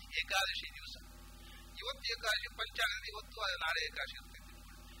ಏಕಾದಶಿ ದಿವಸ, ಇವತ್ತು ಏಕಾದಶಿ ಪಂಚಾಂಗದ ಇವತ್ತು ನಾಳೆ ಏಕಾದಶಿ ಅಂತ,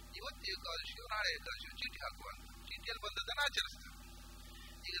 ಇವತ್ತು ಏಕಾದಶಿಯೋ ನಾಳೆ ಏಕಾದಶಿಯೋ ಚೀಟಿ ಹಾಕುವ, ಚೀಟಿಯಲ್ಲಿ ಬಂದದ್ದನ್ನು ಆಚರಿಸ್ತಾರೆ.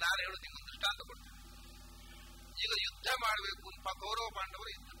 ಈಗ ನಾನು ಹೇಳೋದು ನಿಮ್ಗೊಂದು ದೃಷ್ಟಾಂತ ಕೊಡ್ತೇನೆ. ಈಗ ಯುದ್ಧ ಮಾಡಬೇಕು ಅಂತ ಕೌರವ ಪಾಂಡವರ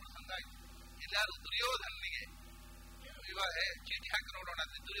ಯುದ್ಧ ಪ್ರಸಂಗ ಆಯಿತು. ಇಲ್ಲಾರು ದುರ್ಯೋಧನಿಗೆ ಇವಾಗ ಚೀಟಿ ಹಾಕಿ ನೋಡೋಣ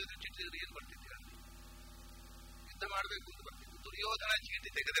ಅಂದ್ರೆ ದುರ್ಯೋಧನ ಚೀಟಿ ತೆಗೆದ್ರೆ ಏನ್ ಬರ್ತಿದ್ದೀರ? ಯುದ್ಧ ಮಾಡಬೇಕು ಅಂತ ಬರ್ತಿದ್ರು. ದುರ್ಯೋಧನ ಚೀಟಿ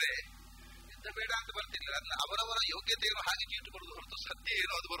ತೆಗೆದ್ರೆ ಯುದ್ಧ ಬೇಡ ಅಂತ ಬರ್ತಿರ್ಲಿಲ್ಲ. ಅದನ್ನ ಅವರವರ ಯೋಗ್ಯತೆಯನ್ನು ಹಾಗೆ ಚೀಟಿ ಕೊಡುವುದು ಹೊರತು ಸತ್ಯ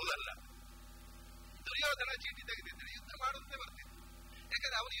ಏನೋ ಅದು ಬರುವುದಲ್ಲ. ದುರ್ಯೋಧನ ಚೀಟಿ ತೆಗೆದಿದ್ರೆ ಯುದ್ಧ ಮಾಡುತ್ತೇ ಬರ್ತಿದ್ರು.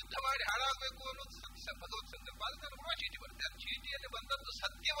 ಯಾಕಂದ್ರೆ ಅವನು ಯುದ್ಧ ಮಾಡಿ ಹಾಳಾಗಬೇಕು ಅನ್ನೋದು ಭಗವತ್ ಸಂಕಲ್ಪ, ಅದನ್ನು ಕೂಡ ಚೀಟಿ ಬರುತ್ತೆ. ಆ ಚೀಟಿಯಲ್ಲಿ ಬಂದದ್ದು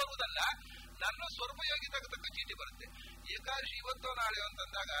ಸತ್ಯ ಬರುವುದಲ್ಲ, ನನ್ನ ಸ್ವರ್ಪಯೋಗಿ ತಗತಕ್ಕ ಚೀಟಿ ಬರುತ್ತೆ. ಏಕಾದಶಿ ಇವತ್ತು ನಾಳೆ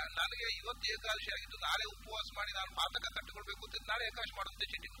ಅಂತಂದಾಗ ನನಗೆ ಇವತ್ತು ಏಕಾದಶಿ ಆಗಿದ್ದು ನಾಳೆ ಉಪವಾಸ ಮಾಡಿ ನಾನು ಪಾತಕ ಕಟ್ಟಿಕೊಳ್ಬೇಕು ಅಂತ ನಾಳೆ ಏಕಾದಶಿ ಮಾಡುವಂತೆ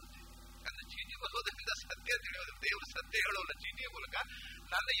ಚೀಟಿ ಬರುತ್ತೆ. ಅಂದ್ರೆ ಚೀಟಿ ಬರೋದರಿಂದ ಸತ್ಯ ತಿಳಿಯೋದು, ದೇವರು ಸತ್ಯ ಹೇಳೋಲ್ಲ. ಚೀಟಿಯ ಮೂಲಕ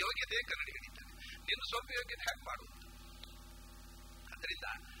ನನ್ನ ಯೋಗ್ಯತೆ ಕನ್ನಡಿ ಹಿಡಿತಾರೆ. ನೀನು ಸ್ವಲ್ಪ ಯೋಗ್ಯತೆ ಹ್ಯಾಕ್ ಮಾಡುವುದು. ಅದರಿಂದ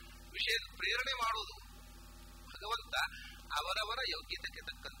ವಿಷಯ ಪ್ರೇರಣೆ ಮಾಡುವುದು ಭಗವಂತ ಅವರವರ ಯೋಗ್ಯತೆಗೆ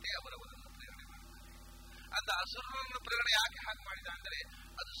ತಕ್ಕಂತೆ ಅವರವರನ್ನು ಪ್ರೇರಣೆ ಮಾಡ್ತಾರೆ. ಅಂತ ಅಸುರರನ್ನು ಪ್ರೇರಣೆ ಯಾಕೆ ಹಾಗೆ ಮಾಡಿದ ಅಂದ್ರೆ,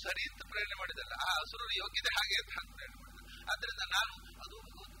 ಅದು ಸರಿ ಅಂತ ಪ್ರೇರಣೆ ಮಾಡಿದಲ್ಲ, ಆ ಅಸುರರ ಯೋಗ್ಯತೆ ಹಾಗೆ ಅಂತ ಹಾಗೆ ಪ್ರೇರಣೆ ಮಾಡಿದ. ಆದ್ರಿಂದ ನಾನು ಅದು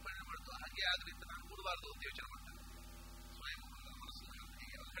ಭಗವಂತ ಪ್ರೇರಣೆ ಮಾಡಿದ್ದು ಹಾಗೆ ಆಗಲಿ ಅಂತ ನಾನು ಕೊಡಬಾರದು ಅಂತ ಯೋಚನೆ ಮಾಡ್ತಾನೆ. ಸ್ವಯಂ ಮನಸ್ಸು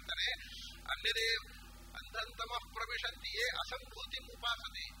ಹೇಳ್ತಾರೆ, ಅನ್ಯದೇ ಅಂಧಂತಮ ಪ್ರವೇಶಂತೆಯೇ ಅಸಂಭೂತಿ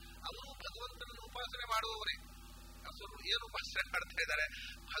ಉಪಾಸನೆ. ಅವರು ಭಗವಂತನನ್ನು ಉಪಾಸನೆ ಮಾಡುವವರೇ. ಅಸುರರು ಏನು ಉಪಾಸನೆ ಮಾಡ್ತಾ ಇದ್ದಾರೆ?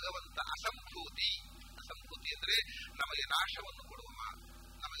 ಭಗವಂತ ಅಸಂಭೂತಿ. ಅಸಂಭೂತಿ ಅಂದ್ರೆ ನಮಗೆ ನಾಶವನ್ನು ಕೊಡುವ,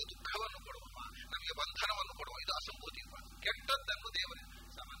 ನಮಗೆ ದುಃಖವನ್ನು ಕೊಡುವ, ನಮಗೆ ಬಂಧನವನ್ನು ಕೊಡುವ, ಇದು ಅಸಂಭೂತಿ. ಕೆಟ್ಟದ್ದನ್ನು ದೇವರೇ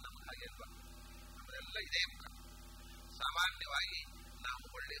ಸಾಮಾನ್ಯ ನಮಗೆ ಹಾಗೆ ಅಲ್ವಾ? ನಮ್ಮದೆಲ್ಲ ಇದೇ ಮುಖ. ಸಾಮಾನ್ಯವಾಗಿ ನಾವು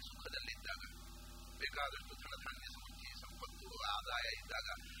ಒಳ್ಳೆಯ ಸುಖದಲ್ಲಿದ್ದಾಗ, ಬೇಕಾದಷ್ಟು ಧನಧಾನ್ಯ ಸಮೃದ್ಧಿ ಸಂಪತ್ತು ಆದಾಯ ಇದ್ದಾಗ,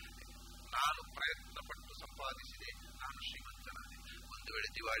 ನಾನು ಪ್ರಯತ್ನ ಪಟ್ಟು ಸಂಪಾದಿಸಿದೆ, ನಾನು ಶ್ರೀಮಂತನಾದೆ. ಒಂದು ವೇಳೆ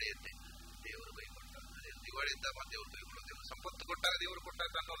ದಿವಾಳಿ ಅಂತೆ ದೇವರು ಬೈಕೊಂಡ, ಅದೇ ದಿವಾಳಿ ಇದ್ದಾಗ ದೇವರು ಬೈಕೊಳ್ಳೋದು. ಸಂಪತ್ತು ಕೊಟ್ಟಾಗ ದೇವರು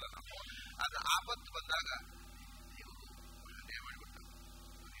ಕೊಟ್ಟಾಗ ಅನ್ನೋಲ್ಲ ನಾವು. ಅದು ಆಪತ್ತು ಬಂದಾಗ ದೇವರು ಅನ್ಯಾಯ ಮಾಡಿಬಿಟ್ಟ,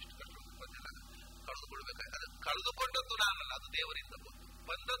 ಇಷ್ಟು ಕಷ್ಟ ಬಂದಿಲ್ಲ, ಕಳೆದುಕೊಳ್ಬೇಕಾದ್ರೆ ಅದು ಕಳೆದುಕೊಂಡದ್ದು ನಾನಲ್ಲ, ಅದು ದೇವರಿಂದ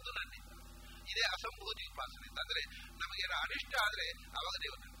ಬಂದದ್ದು ನನ್ನಿಂದ. ಇದೇ ಅಸಂಭೂತಿ ಉಪಾಸನೆ ಅಂತಂದ್ರೆ, ನಮಗೇನೋ ಅನಿಷ್ಟ ಆದ್ರೆ ಅವಾಗ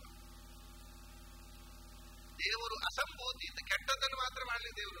ದೇವರು ದೇವರು ಅಸಂಭೂತಿಯಿಂದ ಕೆಟ್ಟದ್ದನ್ನು ಮಾತ್ರ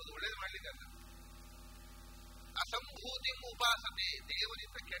ಮಾಡ್ಲಿಕ್ಕೆ ದೇವರು, ಒಳ್ಳೇದು ಮಾಡ್ಲಿಕ್ಕೆ ಅಲ್ಲ. ಅಸಂಭೂತಿ ಉಪಾಸನೆ,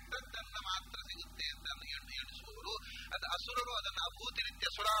 ದೇವರಿಂದ ಕೆಟ್ಟದ್ದನ್ನ ಮಾತ್ರ ಸಿಗುತ್ತೆ ಅಂತ ಎಣಿಸುವವರು ಅದು ಅಸುರರು. ಅದನ್ನು ಅಭೂತಿ ರೀತಿಯ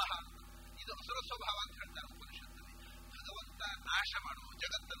ಸುರಾಹ, ಇದು ಅಸುರ ಸ್ವಭಾವ ಅಂತ ಹೇಳ್ತಾರೆ ಉಪನಿಷತ್ತಲ್ಲಿ. ಭಗವಂತ ಭಗವಂತ ನಾಶ ಮಾಡುವ,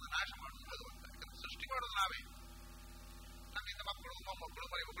 ಜಗತ್ತನ್ನು ನಾಶ ಮಾಡುವುದು ಭಗವಂತ. ಸೃಷ್ಟಿ ಮಾಡೋದು ನಾವೇ. ನಮ್ಮಿಂದ ಮಕ್ಕಳು, ಮೊಮ್ಮಕ್ಕಳು,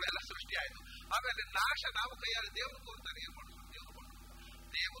 ಮರಿ ಮಕ್ಕಳು ಎಲ್ಲ ಸೃಷ್ಟಿ ಆಯಿತು. ಆಮೇಲೆ ನಾಶ ನಾವು ಕೈಯಾರೆ ದೇವರು ಕೊಡ್ತಾನೆ. ಏನ್ ಮಾಡುದು? ದೇವರು ಕೊಡುವ.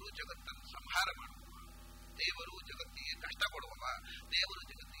 ದೇವರು ಜಗತ್ತನ್ನು ಸಂಹಾರ ಮಾಡುವ, ದೇವರು ಜಗತ್ತಿಗೆ ಕಷ್ಟ ಕೊಡುವವ, ದೇವರು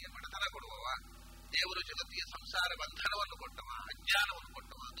ಜಗತ್ತಿಗೆ ಬಡತನ ಕೊಡುವವ, ದೇವರು ಜಗತ್ತಿಗೆ ಸಂಸಾರ ಬಂಧನವನ್ನು ಕೊಟ್ಟವ, ಅಜ್ಞಾನವನ್ನು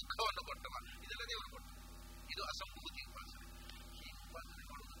ಕೊಟ್ಟವ, ದುಃಖವನ್ನು ಕೊಟ್ಟವ. ಇದೆಲ್ಲ ದೇವರು ಕೊಟ್ಟವ. ಇದು ಅಸಂಭೂತಿ ಉಪಾಸನೆ. ಈ ಉಪಾಸನೆ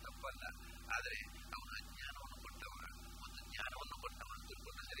ಮಾಡುವುದು ತಪ್ಪಲ್ಲ. ಆದರೆ ಅವನು ಅಜ್ಞಾನವನ್ನು ಕೊಟ್ಟವ ಮತ್ತು ಜ್ಞಾನವನ್ನು ಕೊಟ್ಟವ ಅಂತ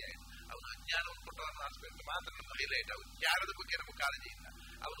ತಿಳ್ಕೊಂಡು ಸರಿಯಾಯಿತು. ಅವನು ಅಜ್ಞಾನವನ್ನು ಕೊಟ್ಟವನು ಆಸ್ಪೆಕ್ಟ್ ಮಾತ್ರ ನಮ್ಮ ಹೈಲೈಟ್. ಅವನು ಜ್ಞಾನದ ಬಗ್ಗೆ ನಮಗೆ ಕಾಳಜಿ ಇಲ್ಲ.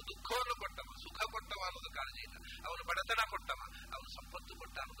 ಅವನು ದುಃಖವನ್ನು ಕೊಟ್ಟವ, ಸುಖ ಕೊಟ್ಟವ ಅನ್ನೋದು ಕಾಳಜಿ ಇಲ್ಲ. ಅವನು ಬಡತನ ಕೊಟ್ಟವ, ಅವನು ಸಂಪತ್ತು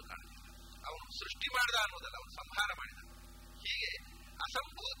ಕೊಟ್ಟ ಅನ್ನೋದು ಕಾಳಜಿ ಇಲ್ಲ. ಅವನು ಸೃಷ್ಟಿ ಮಾಡಿದ ಅನ್ನೋದಲ್ಲ, ಅವನು ಸಂಹಾರ ಮಾಡಿದ. ಹೀಗೆ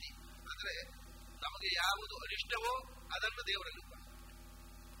ಅಸಂಭೂತಿ ಅಂದ್ರೆ ನಮಗೆ ಯಾವುದು ಅನಿಷ್ಟವೋ ಅದನ್ನು ದೇವರಲ್ಲಿ ಉಪಾಸನೆ.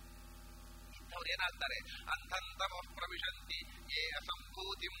 ಇಂಥವ್ರು ಏನಾಗ್ತಾರೆ? ಅಂತಂತಮ ಪ್ರವಿಶಂತಿ ಯೇ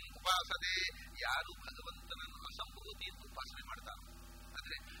ಅಸಂಭೂತಿ ಉಪಾಸದೆ. ಯಾರು ಭಗವಂತನನ್ನು ಅಸಂಭೂತಿಯಿಂದ ಉಪಾಸನೆ ಮಾಡ್ತಾರೆ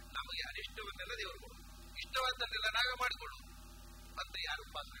ಅಂದ್ರೆ ನಮಗೆ ಅನಿಷ್ಟವನ್ನೆಲ್ಲ ದೇವರು ಕೊಡುದು, ಇಷ್ಟವಾದ್ದನ್ನೆಲ್ಲ ನಾವೇ ಮಾಡಿಕೊಳ್ಳುವುದು ಅಂತ ಯಾರು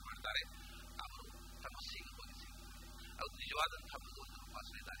ಉಪಾಸನೆ ಮಾಡ್ತಾರೆ ಅವರು ತಮಸ್ಸಿಗೆ ಹೋಗಿಸಿ. ಅವ್ರು ನಿಜವಾದಂತಹ ಭಗವಂತನ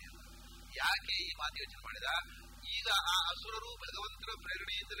ಉಪಾಸನೆ ದಾರಿ ಅಂತ. ಯಾಕೆ ಈ ಮಾತು ಯೋಚನೆ ಮಾಡಿದ? ಈಗ ಆ ಅಸುರರು ಭಗವಂತನ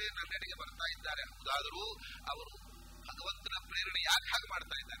ಪ್ರೇರಣೆಯಿಂದಲೇ ನನ್ನೆಡೆಗೆ ಬರ್ತಾ ಇದ್ದಾರೆ ಎಂಬುದಾದರೂ ಅವರು ಭಗವಂತನ ಪ್ರೇರಣೆ ಯಾಕೆ ಹಾಗೆ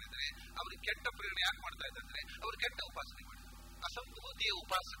ಮಾಡ್ತಾ ಇದ್ದಾರೆ ಅಂದ್ರೆ, ಅವ್ರಿಗೆ ಕೆಟ್ಟ ಪ್ರೇರಣೆ ಯಾಕೆ ಮಾಡ್ತಾ ಇದ್ದಾರೆ ಅಂದ್ರೆ ಅವರು ಕೆಟ್ಟ ಉಪಾಸನೆ ಮಾಡಿದರು. ಅಸಂಭೂತಿಯ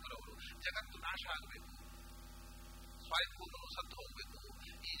ಉಪಾಸಕರು ಅವರು. ಜಗತ್ತು ನಾಶ ಆಗಬೇಕು, ಸ್ವಯಂಭೂತನು ಸತ್ತು ಹೋಗಬೇಕು,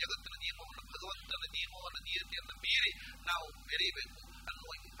 ಈ ಜಗತ್ತಿನ ನಿಯಮವನ್ನು, ಭಗವಂತನ ನಿಯಮವನ್ನು, ನಿಯತಿಯನ್ನು ಮೀರಿ ನಾವು ಬೆಳೆಯಬೇಕು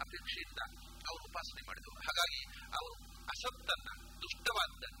ಅನ್ನುವ ಅಪೇಕ್ಷೆಯಿಂದ ಅವರು ಉಪಾಸನೆ ಮಾಡಿದರು. ಹಾಗಾಗಿ ಅವರು ಅಸತ್ತನ್ನ,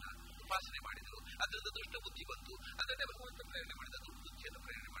 ದುಷ್ಟವಾದ್ದನ್ನ ಉಪಾಸನೆ ಮಾಡಿದರು. ಅದರಿಂದ ದುಷ್ಟ ಬುದ್ಧಿ ಬಂತು. ಅದನ್ನೇ ಭಗವಂತ ಪ್ರೇರಣೆ ಮಾಡಿದ, ದುರ್ಬುದ್ಧಿಯನ್ನು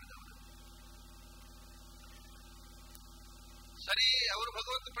ಪ್ರೇರಣೆ ಮಾಡಿದವರು. ಸರಿ, ಅವರು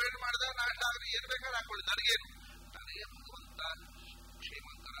ಭಗವಂತ ಪ್ರೇರಣೆ ಮಾಡಿದ, ನಾಶ ಆಗಲಿ, ಏನ್ ಬೇಕಾದ್ರೆ ಹಾಕೊಳ್ಳಿ, ನನಗೇನು ಭಗವಂತ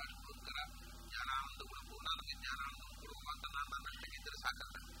ಶ್ರೀಮಂತರ, ಶುಭಂಕರ, ಜ್ಞಾನಾನಂದ ಗುಣಪೂರ್ಣ, ನನಗೆ ಜ್ಞಾನಾನಂದ ಕೊಡುವ ಅಂತ ನಾನು ನನ್ನಷ್ಟಿದ್ದರೆ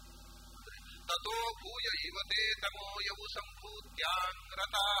ಸಾಕಲ್ಲ. ತಥೋ ಭೂಯ ಇವತೆ ತಮೋ ಯವು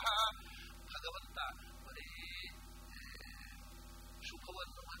ಸಂಭೂತ್ಯಾಂಗ್ರತಾಃ. ಭಗವಂತ ಬರೀ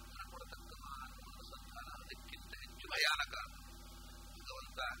ಶುಭವನ್ನು ಮಾತ್ರ ಕೊಡತಕ್ಕ ಮಾನವನ ಸಂತಾನ, ಅದಕ್ಕಿಂತ ಹೆಚ್ಚು ಭಯಾನಕ.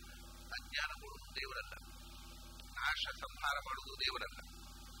 ಭಗವಂತ ಅಜ್ಞಾನ ಕೊಡುವುದು ದೇವರಲ್ಲ, ನಾಶ ಸಂಹಾರ ಮಾಡುವುದು ದೇವರಲ್ಲ,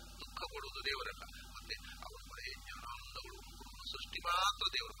 ದುಃಖ ಕೊಡುವುದು ದೇವರಲ್ಲ. ಮತ್ತೆ ಅವರು ಬರೀ ಜ್ಞಾನಾನಂದಗಳು ಸೃಷ್ಟಿ ಮಾತ್ರ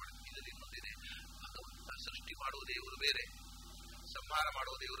ದೇವರು ಮಾಡಿದ್ರು. ಇದರಲ್ಲಿ ಇನ್ನೊಂದಿದೆ, ಭಗವಂತ ಸೃಷ್ಟಿ ಮಾಡುವ ದೇವರು ಬೇರೆ, ಸಂಹಾರ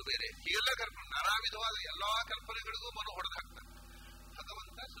ಮಾಡುವ ದೇವರು ಬೇರೆ. ಹೀಗೆಲ್ಲ ಕಲ್ಪನೆ, ನಾನಾ ವಿಧವಾದ ಎಲ್ಲಾ ಕಲ್ಪನೆಗಳಿಗೂ ಮನು ಹೊಡೆದು ಹಾಕ್ತಾರೆ.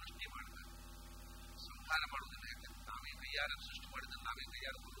 ಭಗವಂತ ಸೃಷ್ಟಿ ಮಾಡಿದ, ಸಂಹಾರ ಮಾಡುವುದಿಲ್ಲ. ಯಾಕಂದ್ರೆ ನಾವೇ ಕೈಯಾರ ಸೃಷ್ಟಿ ಮಾಡಿದ್ರೆ ನಾವೇ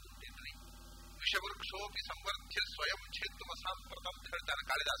ಕೈಯಾರ ಕೊಡುವುದಿಲ್ಲ. ವಿಷವೃಕ್ಷೋಪಿ ಸಂವರ್ಧ್ಯ ಸ್ವಯಂ ಛೇತ್ವ ಸಾಂಪ್ರತಂ ಅಂತ ಹೇಳ್ತಾರೆ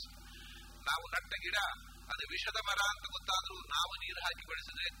ಕಾಳಿದಾಸ. ನಾವು ನಟ್ಟ ಗಿಡ ಅದು ವಿಷದ ಮರ ಅಂತ ಗೊತ್ತಾದ್ರೂ ನಾವು ನೀರು ಹಾಕಿ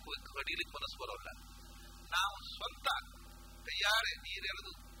ಬೆಳೆಸಿದ್ರೆ ಕಡಿಲಿಕ್ಕೆ ಮನಸ್ಸು ಬರೋಲ್ಲ. ನಾವು ಸ್ವಂತ ಕೈಯಾರೆ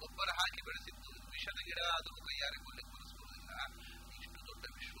ನೀರೆಳೆದು ಗೊಬ್ಬರ ಹಾಕಿ ಬೆಳೆಸಿದ್ದು ವಿಷದ ಗಿಡ ಆದರೂ ಕೈಯಾರೆ ಕೊಡ್ಲಿಕ್ಕೆ ಮನಸ್ಸು ಬರೋದಿಲ್ಲ. ಇಷ್ಟು ದೊಡ್ಡ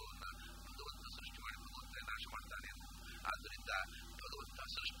ವಿಶ್ವವನ್ನ ಭಗವಂತ ಸೃಷ್ಟಿ ಮಾಡಿ ಭಗವಂತ ನಾಶ ಮಾಡ್ತಾನೆ. ಆದ್ದರಿಂದ ಭಗವಂತ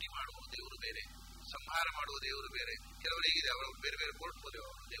ಸೃಷ್ಟಿ ಮಾಡುವ ದೇವರು ಬೇರೆ, ಸಂಹಾರ ಮಾಡುವ ದೇವರು ಬೇರೆ. ಕೆಲವರಿಗೆ ಅವರು ಬೇರೆ ಬೇರೆ ಪೋರ್ಟ್ಫೋಲಿಯೋ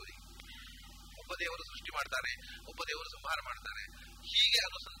ದೇವರಿಗೆ. ಒಬ್ಬ ದೇವರು ಸೃಷ್ಟಿ ಮಾಡ್ತಾನೆ, ಒಬ್ಬ ದೇವರು ಸಂಹಾರ ಮಾಡ್ತಾನೆ. ಹೀಗೆ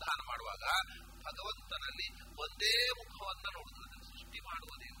ಅನುಸಂಧಾನ ಮಾಡುವಾಗ ಭಗವಂತನಲ್ಲಿ ಒಂದೇ ಮುಖವನ್ನ ನೋಡುತ್ತದೆ. ಸೃಷ್ಟಿ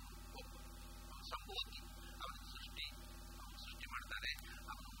ಮಾಡುವ ದೇವರು ಒಬ್ಬ, ಅವನು ಸಂಭೂತಿ, ಅವನ ಸೃಷ್ಟಿ ಮಾಡ್ತಾನೆ,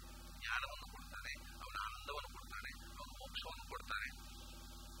 ಅವನು ಜ್ಞಾನವನ್ನು ಕೊಡ್ತಾನೆ, ಅವನ ಆನಂದವನ್ನು ಕೊಡ್ತಾನೆ, ಅವನು ಮೋಕ್ಷವನ್ನು ಕೊಡ್ತಾನೆ.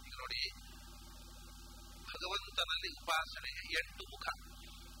 ಈಗ ನೋಡಿ, ಭಗವಂತನಲ್ಲಿ ಉಪಾಸನೆಗೆ 8 ಮುಖ.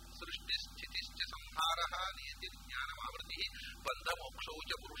 ಸೃಷ್ಟಿ ಸ್ಥಿತಿಶ್ಚ ಸಂಹಾರ ನಿಯತಿ ಜ್ಞಾನಮಾವೃತಿ ಬಂಧ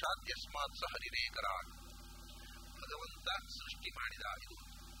ಮೋಕ್ಷೌಚ ಪುರುಷಾದ್ಯಸ್ಮಾತ್ ಸಹ ಹರಿರೇಕರಾಟ್. ಭಗವಂತ ಸೃಷ್ಟಿ ಮಾಡಿದ ಇದು.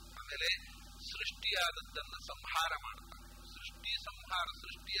 ಆಮೇಲೆ ಸೃಷ್ಟಿಯಾದದ್ದನ್ನು ಸಂಹಾರ ಮಾಡ್ತಾನೆ.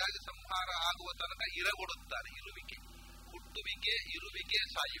 ಸೃಷ್ಟಿಯಾಗಿ ಸಂಹಾರ ಆಗುವ ತನಕ ಇರಗೊಡುತ್ತಾನೆ. ಇರುವಿಕೆ, ಹುಟ್ಟುವಿಕೆ, ಇರುವಿಕೆ,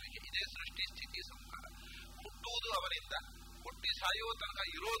 ಸಾಯುವಿಕೆ, ಇದೇ ಸೃಷ್ಟಿ ಸ್ಥಿತಿ ಸಂಹಾರ. ಹುಟ್ಟುವುದು ಅವನಿಂದ, ಹುಟ್ಟಿ ಸಾಯುವ ತನಕ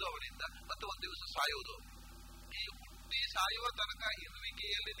ಇರೋದು ಅವನಿಂದ, ಮತ್ತು ಒಂದು ದಿವಸ ಸಾಯುವುದು. ಈ ಹುಟ್ಟಿ ಸಾಯುವ ತನಕ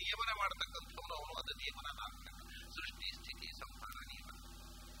ಇರುವಿಕೆಯಲ್ಲಿ ನಿಯಮನ ಮಾಡತಕ್ಕಂಥವನು ಅವನು. ಅದು ನಿಯಮನ ಸೃಷ್ಟಿ ಸ್ಥಿತಿ ಸಂಹಾರ ನಿಯಮನ.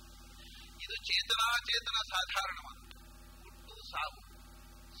 ಇದು ಚೇತನ ಸಾಧಾರಣವಾದದ್ದು. ಹುಟ್ಟು ಸಾವು,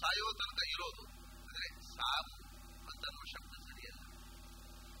 ಸಾಯುವ ತನಕ ಇರೋದು. ಅಂದ್ರೆ ಸಾವು ಅಂತನ್ನುವ ಶಬ್ದ ಸರಿಯಲ್ಲ,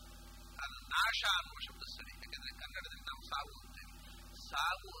 ಅದು ನಾಶ ಅನ್ನುವ ಶಬ್ದ ಸರಿ. ಯಾಕಂದ್ರೆ ಕನ್ನಡದಲ್ಲಿ ನಾವು ಸಾವು ಅಂತೇವೆ.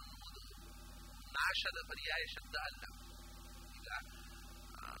 ಸಾವು ಅನ್ನುವುದು ನಾಶದ ಪರ್ಯಾಯ ಶಬ್ದ ಅಲ್ಲ. ಈಗ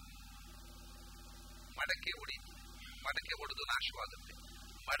ಮಡಕೆ ಒಡೆದು ನಾಶವಾಗುತ್ತೆ.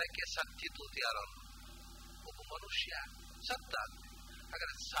 ಮಡಕೆ ಸತ್ತಿತು ಅಂತ ಯಾರೋ ಒಬ್ಬ ಮನುಷ್ಯ ಸತ್ತ.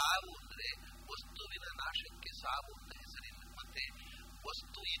 ಹಾಗಾದ್ರೆ ಸಾವು ಅಂದ್ರೆ ವಸ್ತುವಿನ ನಾಶಕ್ಕೆ ಸಾವು ಅಂತ ಹೆಸರಿಲ್ಲ. ಮತ್ತೆ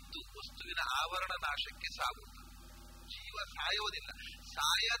ವಸ್ತು ಇದ್ದು ವಸ್ತುವಿನ ಆವರಣ ನಾಶಕ್ಕೆ ಸಾವು. ಜೀವ ಸಾಯೋದಿಲ್ಲ.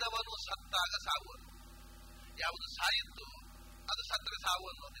 ಸಾಯದವನು ಸತ್ತಾಗ ಸಾವು. ಯಾವುದು ಸಾಯಿತ್ತು ಅದು ಸತ್ತರೆ ಸಾವು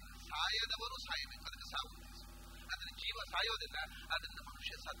ಅನ್ನೋದಿಲ್ಲ. ಸಾಯದವನು ಸಾಯಬೇಕು, ಅದಕ್ಕೆ ಸಾವು. ಅಂದ್ರೆ ಜೀವ ಸಾಯೋದಿಲ್ಲ, ಅದರಿಂದ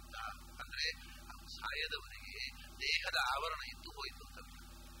ಮನುಷ್ಯ ಸತ್ತ ಅಂದ್ರೆ ಸಾಯದವನಿಗೆ ದೇಹದ ಆವರಣ ಇದ್ದು ಹೋಯಿತು ಅಂತ.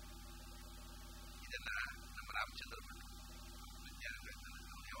 ಇದನ್ನ ನಮ್ಮ ರಾಮಚಂದ್ರ ಭಟ್ರು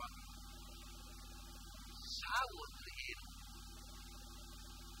ವಿಜ್ಞಾನಗಳನ್ನ ಯಾವಾಗ ಸಾವು ಅಂದ್ರೆ ಏನು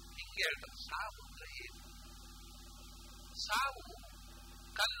ಹಿಂಗೆ ಹೇಳ್ತಾರೆ. ಸಾವು ಅಂದ್ರೆ ಏನು? ಸಾವು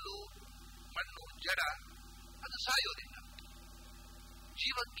ಕಲ್ಲು ಮಣ್ಣು ಜಡ ಅದು ಸಾಯೋದಿಲ್ಲ.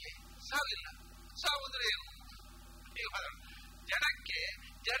 ಜೀವಕ್ಕೆ ಸಾವಿಲ್ಲ. ಸಾವು ಅಂದ್ರೆ ಏನು? ಜಡಕ್ಕೆ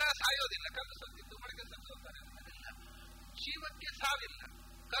ಜಡ ಸಾಯೋದಿಲ್ಲ, ಕಲ್ಲು ಸತ್ತಿದ್ದು ಮಡಿಕೆ ಸತ್ತು ಅಂತಾರೆ. ಜೀವಕ್ಕೆ ಸಾವಿಲ್ಲ,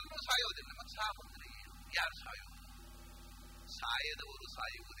 ಕಲ್ಲು ಸಾಯೋದಿಲ್ಲ. ಮತ್ತೆ ಸಾವು ಅಂದ್ರೆ ಏನು? ಯಾರು ಸಾಯೋದು? ಸಾಯದವರು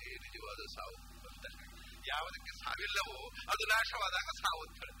ಸಾಯುವುದೇ ನಿಜವಾದ ಸಾವು. ಯಾವುದಕ್ಕೆ ಸಾವಿಲ್ಲವೋ ಅದು ನಾಶವಾದಾಗ ಸಾವು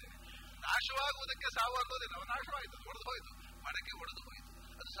ಅಂತ ಹೇಳ್ತೇವೆ. ನಾಶವಾಗುವುದಕ್ಕೆ ಸಾವು ಅನ್ನೋದಿಲ್ಲ. ಅವು ನಾಶವಾಯಿತು, ಒಡೆದು ಹೋಯಿತು, ಮಡಕೆ ಒಡೆದು ಹೋಯಿತು,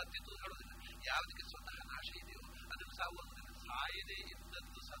 ಅದು ಸತ್ತಿದ್ದು ಹೇಳೋದಿಲ್ಲ. ಯಾವುದಕ್ಕೆ ಸ್ವತಃ ನಾಶ ಇದೆಯೋ ಅದನ್ನು ಸಾವು ಅನ್ನೋದಿಲ್ಲ. ಸಾಯದೆ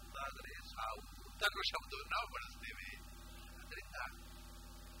ಇದ್ದದ್ದು ಸತ್ತಾದರೆ ಸಾವು ತನ್ನ ಶಬ್ದವನ್ನು ನಾವು ಬಳಸ್ತೇವೆ. ಅದರಿಂದ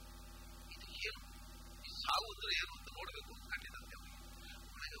ಇದು ಏನು, ಈ ಸಾವು ಅಂದ್ರೆ ಏನು ಅಂತ ನೋಡಬೇಕು ಅಂತ ಕಂಡಿದ್ದಂತೆ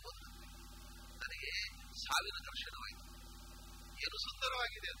ಒಳಗೆ ಬಂದು ನನಗೆ ಸಾವಿನ ದರ್ಶನವಾಯಿತು. ಏನು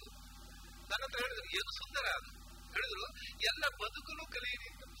ಸುಂದರವಾಗಿದೆ ಅದು. ನನ್ನ ಹತ್ರ ಹೇಳಿದ್ರು ಏನು ಸುಂದರ ಅದು. ಹೇಳಿದ್ರು ಎಲ್ಲ ಬದುಕಲು ಕಲಿಯಿರಿ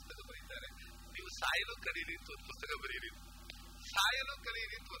ಅಂತ ಪುಸ್ತಕ ಬರೀತಾರೆ, ನೀವು ಸಾಯಲು ಕಲಿಯಿರಿ ಅಂತ ಒಂದು ಪುಸ್ತಕ ಬರೀರಿ, ಸಾಯಲು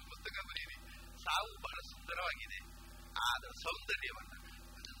ಕಲಿಯಿರಿ ಅಂತ ಒಂದು ಪುಸ್ತಕ ಬರೀರಿ. ಸಾವು ಬಹಳ ಸುಂದರವಾಗಿದೆ. ಆದ ಸೌಂದರ್ಯವನ್ನ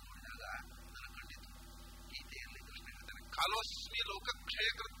ಅದನ್ನು ನೋಡಿದಾಗ ನನಗೆ ಕಂಡಿತು. ಗೀತೆಯಲ್ಲಿ ಕೃಷ್ಣ ಹೇಳ್ತಾನೆ, ಕಾಲೋಸ್ಮಿ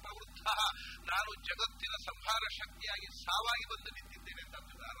ಲೋಕಕ್ಷಯಕೃತ್ ಪ್ರವೃದ್ಧ, ನಾನು ಜಗತ್ತಿನ ಸಂಹಾರ ಶಕ್ತಿಯಾಗಿ ಸಾವಾಗಿ ಬಂದು ನಿಂತಿದ್ದೇನೆ ಅಂತ.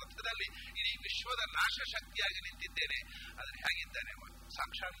 ರಥದಲ್ಲಿ ಇಡೀ ವಿಶ್ವದ ನಾಶ ಶಕ್ತಿಯಾಗಿ ನಿಂತಿದ್ದೇನೆ. ಆದ್ರೆ ಹೇಗಿದ್ದಾನೆ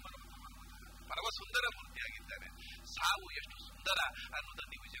ಸಾಕ್ಷಾತ್ ಪರಮ ಸುಂದರ ಮೂರ್ತಿಯಾಗಿದ್ದಾನೆ. ಸಾವು ಎಷ್ಟು ಸುಂದರ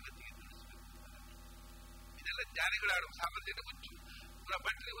ಅನ್ನೋದನ್ನು ನೀವು ಜಗತ್ತಿಗೆ ತಿಳಿಸಬೇಕು. ಇದೆಲ್ಲ ಜ್ಞಾನಿಗಳಾಡುವ ಸಾಮಾನ್ಯನ ಹುಚ್ಚು,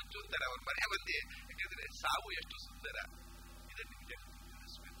 ಭಟ್ರಿ ಹುಚ್ಚು ಅಂತಾರೆ ಅವ್ರ ಮನೆ ಮಂದಿ. ಯಾಕೆಂದ್ರೆ ಸಾವು ಎಷ್ಟು ಸುಂದರ ಇದನ್ನು ನೀವು ಜಗತ್ತಿಗೆ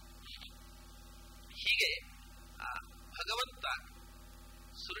ತಿಳಿಸಬೇಕು. ಹೀಗೆ ಭಗವಂತ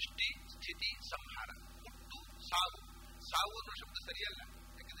ಸೃಷ್ಟಿ ಸ್ಥಿತಿ ಸಂಹಾರ, ಹುಟ್ಟು ಸಾವು. ಸಾವು ಅನ್ನೋ ಶಬ್ದ ಸರಿಯಲ್ಲ,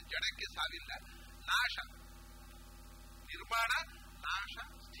 ಯಾಕಂದ್ರೆ ಜಡಕ್ಕೆ ಸಾವಿಲ್ಲ. ನಾಶ, ನಿರ್ಮಾಣ, ನಾಶ,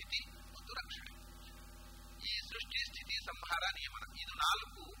 ಸ್ಥಿತಿ ಮತ್ತು ರಕ್ಷಣೆ. ಈ ಸೃಷ್ಟಿ ಸ್ಥಿತಿ ಸಂಹಾರ ನಿಯಮನ ಇದು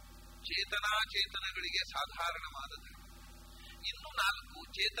 4 ಚೇತನಾಚೇತನಗಳಿಗೆ ಸಾಧಾರಣವಾದದ್ದು. ಇನ್ನು 4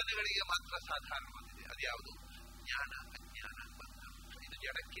 ಚೇತನಗಳಿಗೆ ಮಾತ್ರ ಸಾಧಾರಣವಾದಿದೆ. ಅದು ಯಾವುದು? ಜ್ಞಾನ, ಅಜ್ಞಾನ, ಬಂಧ. ಇದು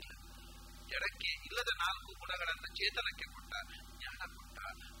ಜಡಕ್ಕಿಲ್ಲ. ಜಡಕ್ಕೆ ಇಲ್ಲದ 4 ಗುಣಗಳನ್ನು ಚೇತನಕ್ಕೆ ಕೊಟ್ಟ. ಜ್ಞಾನ ಕೊಟ್ಟ,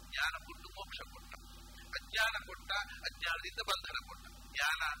 ಜ್ಞಾನ ಕೊಟ್ಟು ಮೋಕ್ಷ ಕೊಟ್ಟ. ಅಜ್ಞಾನ ಕೊಟ್ಟ, ಅಜ್ಞಾನದಿಂದ ಬಂಧನ ಕೊಟ್ಟ.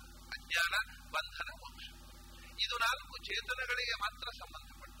 ಜ್ಞಾನ, ಅಜ್ಞಾನ, ಬಂಧನ, ಮೋಕ್ಷ. ಇದು 4 ಚೇತನಗಳಿಗೆ ಮಾತ್ರ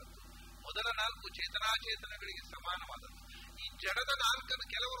ಸಂಬಂಧಪಟ್ಟದ್ದು. ಮೊದಲ 4 ಚೇತನಾಚೇತನಗಳಿಗೆ ಸಮಾನವಾದದ್ದು. ಈ ಜಡದ 4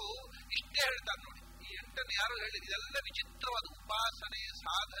 ಕೆಲವರು ಇಷ್ಟೇ ಹೇಳ್ತಾರೆ ನೋಡಿ. ಈ 8 ಯಾರು ಹೇಳಿದ್ರು? ಇದೆಲ್ಲ ವಿಚಿತ್ರವಾದ ಉಪಾಸನೆ,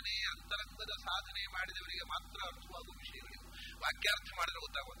 ಸಾಧನೆ, ಅಂತರಂಗದ ಸಾಧನೆ ಮಾಡಿದವರಿಗೆ ಮಾತ್ರ ಅರ್ಥವಾಗುವ ವಿಷಯಗಳಿವೆ. ವಾಕ್ಯಾರ್ಥ ಮಾಡಿದ್ರೆ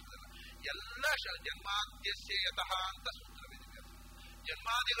ಗೊತ್ತಾಗುವಂಥದ್ದಲ್ಲ. ಎಲ್ಲ ಜನ್ಮಾದ್ಯಸ್ಯ ಯತಃ ಅಂತ ಸೂತ್ರವಿದೆ.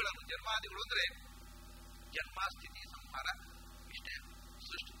 ಜನ್ಮಾದಿಗಳು ಅಂದ್ರೆ ಜನ್ಮಸ್ಥಿತಿ ಸಂಹಾರ ಇಷ್ಟೇ.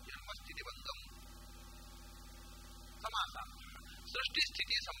 ಸೃಷ್ಟಿ ಜನ್ಮಸ್ಥಿತಿ ಬಂಧಂ ಸಮಾಸ, ಸೃಷ್ಟಿ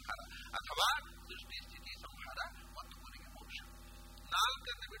ಸ್ಥಿತಿ ಸಂಹಾರ ಅಥವಾ ಸೃಷ್ಟಿ ಸ್ಥಿತಿ ಸಂಹಾರ ಮತ್ತು ಕೊನೆಗೆ ಮೋಕ್ಷ.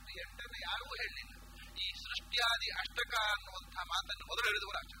 4 ಬಿಟ್ಟು 8 ಯಾರೂ ಹೇಳಲಿಲ್ಲ. ಈ ಸೃಷ್ಟಿಯಾದಿ ಅಷ್ಟಕ ಅನ್ನುವಂತಹ ಮಾತನ್ನು ಮೊದಲು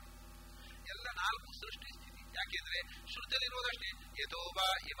ಹೇಳಿದವರು ಆಚಾರ್ಯ. ಎಲ್ಲ 4 ಸೃಷ್ಟಿ ಸ್ಥಿತಿ. ಯಾಕೆಂದ್ರೆ ಶ್ರುತಿಯಲ್ಲಿರುವುದಷ್ಟೇ. ಯಥೋಬಾ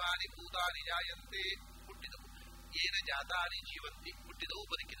ಇಮಾನಿ ಭೂತಾನಿ ಜಾಯಂತೆ, ಹುಟ್ಟಿದವು. ಏನ ಜಾತಾನಿ ಜೀವಂತಿ, ಹುಟ್ಟಿದವು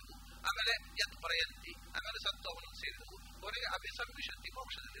ಬದುಕಿದವು. ಆಮೇಲೆ ಯತ್ ಪ್ರಯಂತಿ, ಆಮೇಲೆ ಸತ್ವವನ್ನು ಸೇರಿದವು. ಕೊನೆಗೆ ಅಭಿಸಂವಿಶಂತಿ,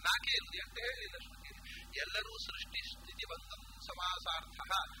 ಮೋಕ್ಷದಲ್ಲಿ. 4 ಇರುವುದು, 8 ಹೇಳಿಲ್ಲ ಶ್ರುತಿಯಲ್ಲಿ. ಎಲ್ಲರೂ ಸೃಷ್ಟಿ ಸ್ಥಿತಿ ಬಂಧಂ ಸಮಾಸಾರ್ಥ,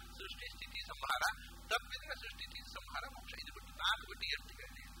 ಸೃಷ್ಟಿ ಸ್ಥಿತಿ ಸಂಹಾರ. ತಪ್ಪಿದ್ರೆ ಸೃಷ್ಟಿ ಸ್ಥಿತಿ ಸಂಹಾರ ಮೋಕ್ಷ. ಇದು ಬಿಟ್ಟು 4 ಬಿಟ್ಟು 8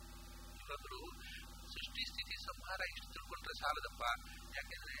 ಹೇಳಿ. ಇವತ್ತು ಸೃಷ್ಟಿ ಸ್ಥಿತಿ ಸಂಹಾರ ಇಷ್ಟು ತಿಳ್ಕೊಂಡ್ರೆ ಸಾಲದಪ್ಪ.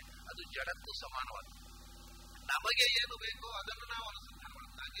 ಯಾಕೆಂದ್ರೆ ಅದು ಜಡಕ್ಕೂ ಸಮಾನವಾದ. ನಮಗೆ ಏನು ಬೇಕೋ ಅದನ್ನು ನಾವು ಅನುಸಂಧಾನ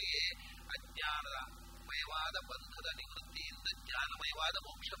ಮಾಡಿದಾಗೆಯೇ ಅಜ್ಞಾನಮಯವಾದ ಬಂಧದ ನಿವೃತ್ತಿಯಿಂದ ಜ್ಞಾನಮಯವಾದ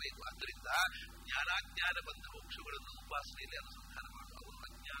ಮೋಕ್ಷ ಬೇಕು. ಆದ್ದರಿಂದ ಜ್ಞಾನಾಜ್ಞಾನ ಬಂಧ ಮೋಕ್ಷಗಳನ್ನು ಉಪಾಸನೆಯಲ್ಲಿ ಅನುಸಂಧಾನ ಮಾಡುವ. ಅವನು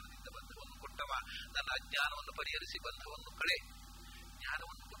ಅಜ್ಞಾನದಿಂದ ಬಂಧವನ್ನು ಕೊಟ್ಟವ, ನನ್ನ ಅಜ್ಞಾನವನ್ನು ಪರಿಹರಿಸಿ ಬಂಧವನ್ನು ಕಳೆ,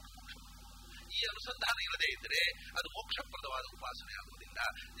 ಜ್ಞಾನವನ್ನು ಕೊಟ್ಟು ಮೋಕ್ಷ. ಈ ಅನುಸಂಧಾನ ಇಲ್ಲದೆ ಇದ್ದರೆ ಅದು ಮೋಕ್ಷಪ್ರದವಾದ ಉಪಾಸನೆ ಆಗುವುದಿಲ್ಲ.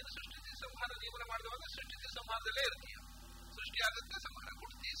 ಇದನ್ನು ಸೃಷ್ಟಿ ಸಂಹಾರ ನಿಯಮನ ಮಾಡಿದವಾಗ ಸೃಷ್ಟಿ ಸಂಹಾರದಲ್ಲೇ ಇರ್ತೀಯ. ಸೃಷ್ಟಿ ಆಗುತ್ತೆ, ಸಂಹಾರ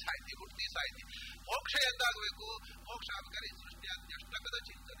ಕೊಡ್ತಿ, ಸಾಹಿತಿ ಕೊಡ್ತಿ, ಸಾಹಿತಿ. ಮೋಕ್ಷ ಎಂದಾಗಬೇಕು? ಮೋಕ್ಷ ಆಗಬೇಕಾದ್ರೆ ಸೃಷ್ಟಿಯಾದ್ಯಷ್ಟಕದ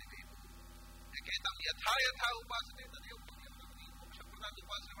ಚಿಂತನೆ ಬೇಕು. ಯಾಕೆ ತಮ್ಮ ಯಥಾ ಉಪಾಸನೆಯಿಂದ ನೀವು ಮೋಕ್ಷ ಪ್ರದಾನ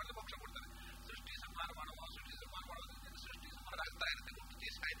ಉಪಾಸನೆ ಮಾಡಿದ್ರೆ ಮೋಕ್ಷ ಕೊಡ್ತಾರೆ. ಸೃಷ್ಟಿ ಸಂಹಾರ ಮಾಡುವ, ಸೃಷ್ಟಿ ಸಂಹಾರ ಮಾಡೋದ್ರಿಂದ ಸೃಷ್ಟಿ ಸಂಹಾರ ಆಗ್ತಾ ಇರುತ್ತೆ. ಕೊಡ್ತಿ,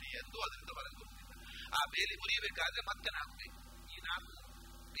 ಸಾಹಿತಿ ಎಂದು ಅದರಿಂದ ಹೊರಗೆ ಕೊಡ್ತಿಲ್ಲ. ಆ ಬೇಲಿ ಮುರಿಯಬೇಕಾದ್ರೆ ಮತ್ತೆ 4 ಬೇಕು. ಈ 4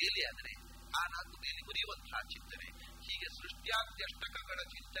 ಬೇಲಿ ಆದರೆ ಆ 4 ಬೇಲಿ ಮುರಿಯುವಂತಹ ಚಿಂತನೆ. ಹೀಗೆ ಸೃಷ್ಟಿಯಾದ್ಯಷ್ಟಕಗಳ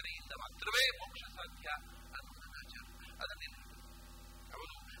ಚಿಂತನೆಯಿಂದ ಮಾತ್ರವೇ ಮೋಕ್ಷ ಸಾಧ್ಯ ಅನ್ನೋದನ್ನ ಆಚಾರ. ಅದನ್ನೇನು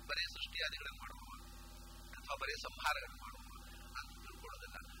ಅವನು ಬರೀ ಸೃಷ್ಟಿಯಾದಿಗಳನ್ನು ಮಾಡುವ ಅಥವಾ ಬರೀ ಸಂಹಾರಗಳನ್ನು ಮಾಡುವ ಅಂತ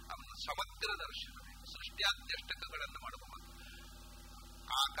ತಿಳ್ಕೊಳ್ಳೋದಲ್ಲ. ಅವನ ಸಮಗ್ರ ದರ್ಶನ ಬೇಕು. ಇಷ್ಟ್ಯಾದ್ಯಷ್ಟಕಗಳನ್ನು ಮಾಡಬಹುದು.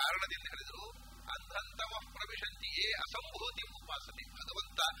 ಆ ಕಾರಣದಿಂದ ಹೇಳಿದ್ರು ಅಂಧಂತಮ ಪ್ರವಿಶಂತಿಯೇ ಅಸಂಭೂತಿ ಉಪಾಸನೆ.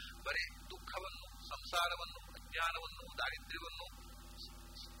 ಭಗವಂತ ಬರೇ ದುಃಖವನ್ನು, ಸಂಸಾರವನ್ನು, ಅಜ್ಞಾನವನ್ನು, ದಾರಿದ್ರ್ಯವನ್ನು,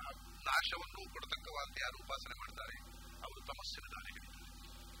 ನಾಶವನ್ನು ಕೊಡತಕ್ಕವಂತೆ ಯಾರು ಉಪಾಸನೆ ಮಾಡ್ತಾರೆ ಅವರು ತಮಸ್ಸಿನ ದಾರಿ ಹಿಡಿತಾರೆ.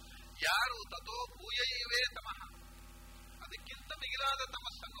 ಯಾರು ತಥೋ ಭೂಯೈವೇ ತಮಃ, ಅದಕ್ಕಿಂತ ಮಿಗಿಲಾದ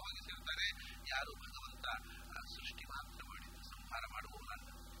ತಮಸ್ಸನ್ನು ಹೋಗಿ ಸೇರ್ತಾರೆ. ಯಾರು ಭಗವಂತ ಸೃಷ್ಟಿ ಮಾತ್ರ ಮಾಡಿದ ಸಂಹಾರ ಮಾಡುವುದಲ್ಲ,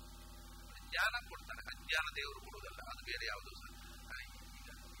 ಜ್ಞಾನ ಕೊಡ್ತಾರೆ, ಅಜ್ಞಾನ ದೇವರು ಕೊಡುವುದಲ್ಲ, ಅದು ಬೇರೆ ಯಾವುದು.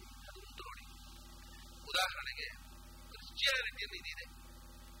 ಅದು ಉಂಟು ನೋಡಿ. ಉದಾಹರಣೆಗೆ ಕ್ರಿಶ್ಚಿಯಾನಿಟಿಯಲ್ಲಿ ಇದಿದೆ.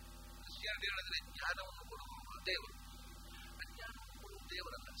 ಕ್ರಿಶ್ಚಿಯಾನಿಟಿ ಹೇಳಿದ್ರೆ ಜ್ಞಾನವನ್ನು ಕೊಡುವ ದೇವರು, ಅಜ್ಞಾನವನ್ನು ಕೊಡುವ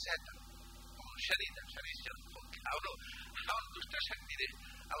ದೇವರಲ್ಲ, ಸ್ಯಾಟನ್. ಅವನು ಶರೀರ ಅವನು ದುಷ್ಟಶಕ್ತಿ ಇದೆ,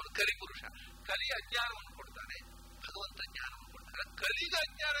 ಅವನು ಕಲಿಪುರುಷ. ಕಲಿ ಅಜ್ಞಾನವನ್ನು ಕೊಡ್ತಾನೆ, ಭಗವಂತ ಜ್ಞಾನವನ್ನು ಕೊಡ್ತಾನೆ. ಕಲಿಗ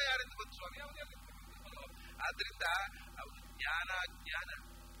ಅಜ್ಞಾನ ಯಾರಿಂದ ಬಂತು ಸ್ವಾಮಿ? ಆದ್ರಿಂದ ಅವನು ಜ್ಞಾನ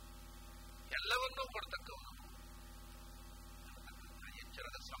ಎಲ್ಲವನ್ನೂ ಕೊಡ್ತಕ್ಕವನು.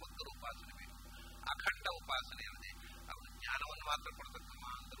 ಎಚ್ಚರದ ಸಮಗ್ರ ಉಪಾಸನೆ ಬೇಕು, ಅಖಂಡ ಉಪಾಸನೆ ಅಲ್ಲದೆ ಅವನು ಜ್ಞಾನವನ್ನು ಮಾತ್ರ ಕೊಡ್ತಕ್ಕವ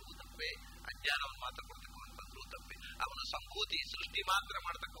ಅಂದರೂ ತಪ್ಪೆ, ಅಜ್ಞಾನವನ್ನು ಮಾತ್ರ ಕೊಡ್ತಕ್ಕವಂತಂದ್ರೂ ತಪ್ಪೆ. ಅವನು ಸಂಭೂತಿ ಸೃಷ್ಟಿ ಮಾತ್ರ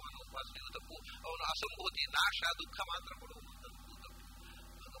ಮಾಡ್ತಕ್ಕವನು ಉಪಾಸನೆಯೂ ತಪ್ಪು, ಅವನು ಅಸಂಭೂತಿ ನಾಶ ದುಃಖ ಮಾತ್ರ ಕೊಡುವಂತಂದ್ರೂ ತಪ್ಪು.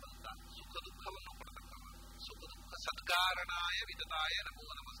 ಭಗವಂತ ಸುಖ ದುಃಖವನ್ನು ಕೊಡ್ತಕ್ಕವ. ಸುಖ ದುಃಖ ಸತ್ಕಾರಣಾಯ ವಿದತಾಯ ನಮೋ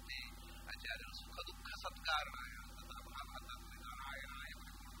ನಮಸ್ತೆ. ಆಚಾರ್ಯರು ಸುಖ ದುಃಖ ಸತ್ಕಾರಣಾಯ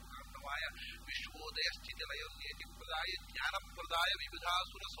ವಿಶ್ವೋದಯ ಸ್ಥಿತಿಲಯೋನ್ಯೇತಿ ಪ್ರದಾಯ ಜ್ಞಾನಪ್ರದಾಯ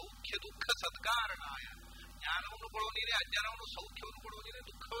ವಿವಿಧಾಸುರ ಸೌಖ್ಯ ದುಃಖ ಸತ್ಕಾರಣಾಯ. ಜ್ಞಾನವನ್ನು ಕೊಡುವ ನೀನೇ, ಅಜ್ಞಾನವನ್ನು ಸೌಖ್ಯವನ್ನು ಕೊಡುವ ನೀನೇ,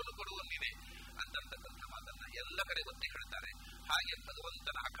 ದುಃಖವನ್ನು ಕೊಡುವ ನೀನೇ ಅಂತಕ್ಕಂಥ ಮಾತನ್ನ ಎಲ್ಲ ಕಡೆ ಒತ್ತಿ ಹೇಳ್ತಾರೆ. ಹಾಗೆ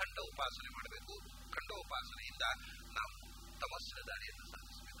ಭಗವಂತನ ಅಖಂಡ ಉಪಾಸನೆ ಮಾಡಬೇಕು. ಅಖಂಡ ಉಪಾಸನೆಯಿಂದ ನಾವು ತಮಸ್ಸಿನ ದಾರಿಯನ್ನು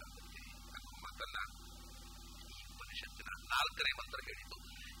ಸಾಧಿಸಬೇಕಾಗುತ್ತೆ ಅನ್ನುವ ಮಾತನ್ನ ಈ ಉಪನಿಷತ್ತಿನ 4ನೇ ಮಂತ್ರ ಹೇಳಿತು.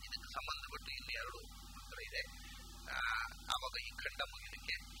 ಇದಕ್ಕೆ ಸಂಬಂಧಪಟ್ಟು ಇಲ್ಲಿ 2 ಮಂತ್ರ ಇದೆ. ಆವಾಗ ಈ ಖಂಡ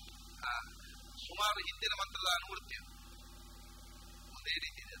ಮುಗಿಲಿಕ್ಕೆ ಸುಮಾರು ಹಿಂದಿನ ಮಂತ್ರದ ಅನುವೃತ್ತಿ ಒಂದೇ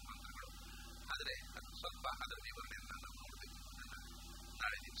ರೀತಿ ಇದೆ ಮಂತ್ರಗಳು. ಆದರೆ ಅದು ಸ್ವಲ್ಪ ಅದರ ವಿವರಣೆಯನ್ನು ನಾವು ನೋಡಬೇಕು.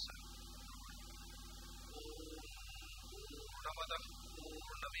 ನಾಳೆ ದಿವಸ ಪೂರ್ಣಮದಃ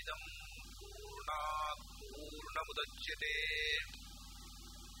ಪೂರ್ಣಮಿದಂ ಪೂರ್ಣಾತ್ ಪೂರ್ಣಮುದಚ್ಯತೆ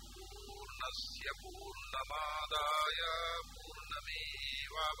ಪೂರ್ಣಸ್ಯ ಪೂರ್ಣಮಾದಾಯ ಪೂರ್ಣಮೇವಾವಶಿಷ್ಯತೆ.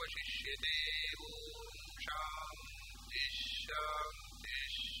 ಓಂ ಶಾಂತಿ ಶಾಂತಿ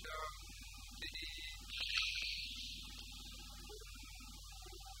ಶಾಂತಿ.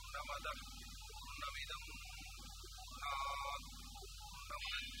 ಪೂರ್ಣಮದಃ ಪೂರ್ಣಮಿದಂ ಪೂರ್ಣಾತ್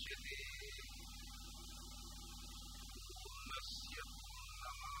ಪೂರ್ಣಮುದಚ್ಯತೆ ಪೂರ್ಣಸ್ಯ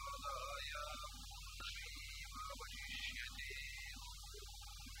ಪೂರ್ಣಮಾದಾಯ ಪೂರ್ಣಮೇವಾವಶಿಷ್ಯತೆ.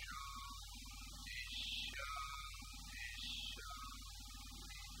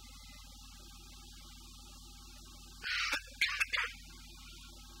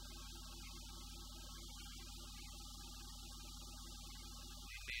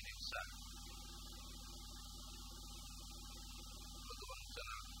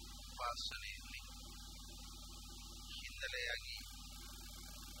 ಭಗವಂತನ ಉಪಾಸನೆಯಲ್ಲಿ ಹಿನ್ನೆಲೆಯಾಗಿ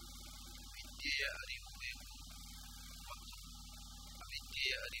ವಿದ್ಯೆಯ ಅರಿವು ಬೇಕು ಮತ್ತು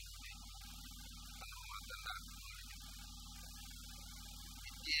ಅವಿದ್ಯೆಯ ಅರಿವು ಬೇಕು ಅನ್ನುವ ಮಾತನ್ನ ನೋಡಿದೆವು.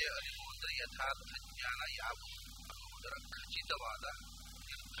 ವಿದ್ಯೆಯ ಅರಿವು ಅಂದರೆ ಯಥಾರ್ಥ ಜ್ಞಾನ ಯಾವುದು ಅನ್ನುವುದರ ಖಚಿತವಾದ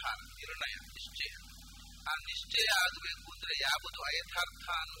ನಿರ್ಣಯ, ನಿಶ್ಚಯ. ಆ ನಿಶ್ಚಯ ಆಗಬೇಕು ಅಂದ್ರೆ ಯಾವುದು ಅಯಥಾರ್ಥ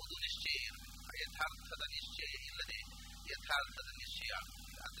ಅನ್ನುವುದು ನಿಶ್ಚಯ ಇರಬೇಕು. ಅಯಥಾರ್ಥದ ನಿಶ್ಚಯ ಇಲ್ಲದೆ ಯಥಾರ್ಥದ ನಿಶ್ಚಯ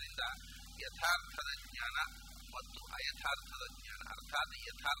ಆಗುವುದಿಲ್ಲ. ಅದರಿಂದ ಯಥಾರ್ಥದ ಜ್ಞಾನ ಮತ್ತು ಅಯಥಾರ್ಥದ ಜ್ಞಾನ, ಅರ್ಥಾತ್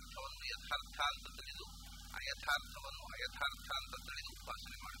ಯಥಾರ್ಥವನ್ನು ಯಥಾರ್ಥ ಅಂತ ತಿಳಿದು ಅಯಥಾರ್ಥವನ್ನು ಅಯಥಾರ್ಥ ಅಂತ ತಿಳಿದು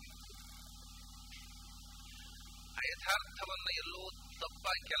ಉಪಾಸನೆ ಮಾಡಬೇಕು. ಅಯಥಾರ್ಥವನ್ನ ಎಲ್ಲೋ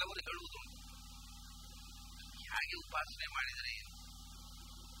ತಪ್ಪಾಗಿ ಕೆಲವರು ಹೇಳುವುದುಂಟು. ಹಾಗೆ ಉಪಾಸನೆ ಮಾಡಿದರೆ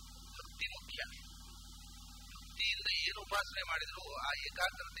ಭಕ್ತಿ ಮುಖ್ಯ. ಭಕ್ತಿಯಿಂದ ಏನು ಉಪಾಸನೆ ಮಾಡಿದರೂ ಆ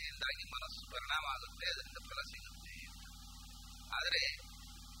ಏಕಾಗ್ರತೆಯಿಂದಾಗಿ ಮನಸ್ಸು ಪರಿಣಾಮ ಆಗುತ್ತೆ, ಅದರಿಂದ ಫಲ ಸಿಗುತ್ತೆ. ಆದರೆ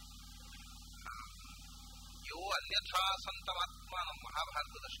ಯೋ ಅನ್ಯಥಾ ಸಂತಮಾತ್ಮಾನಂ,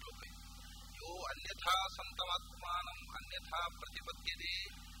 ಮಹಾಭಾರತದ ಶ್ಲೋಕ, ಯೋ ಅನ್ಯಥಾ ಸಂತಮಾತ್ಮಾನಂ ಅನ್ಯಥಾ ಪ್ರತಿಪದ್ಯತೆ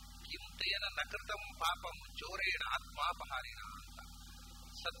ಕಿಂ ತೇನ ನಕೃತಂ ಪಾಪಂ ಚೋರೇಣ ಆತ್ಮಾಪಹಾರಿಣ ಅಂತ.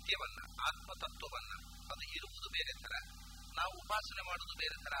 ಸತ್ಯವನ್ನ, ಆತ್ಮತತ್ವವನ್ನ ಅದು ಇರುವುದು ಬೇರೆ ತರ, ನಾವು ಉಪಾಸನೆ ಮಾಡುವುದು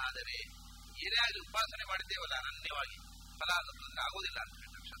ಬೇರೆ ತರ. ಆದರೆ ಏನೇ ಆಗಲಿ ಉಪಾಸನೆ ಮಾಡಿದ್ದೇವಲ್ಲ ಅನನ್ಯವಾಗಿ ಫಲ ಆಗುತ್ತದೆ ಆಗೋದಿಲ್ಲ ಅಂತ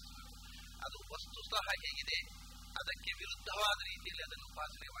ಹೇಳ್ತಾರೆ ಶಾಸ್ತ್ರ. ಅದು ವಸ್ತು ಸಹ ಹೇಗಿದೆ ಅದಕ್ಕೆ ವಿರುದ್ಧವಾದ ರೀತಿಯಲ್ಲಿ ಅದನ್ನು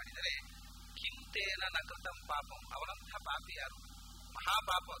ಉಪಾಸನೆ ಮಾಡಿದರೆ ಕಿಂತೇನ ನಕೃತಂ ಪಾಪಂ, ಅವನಂತಹ ಪಾಪಿ ಯಾರು?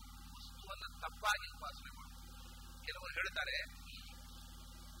 ಮಹಾಪಾಪ. ವಸ್ತುವನ್ನು ತಪ್ಪಾಗಿ ಉಪಾಸನೆ ಮಾಡುವುದು. ಕೆಲವರು ಹೇಳ್ತಾರೆ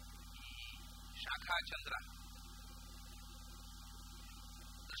ಶಾಖಾಚಂದ್ರ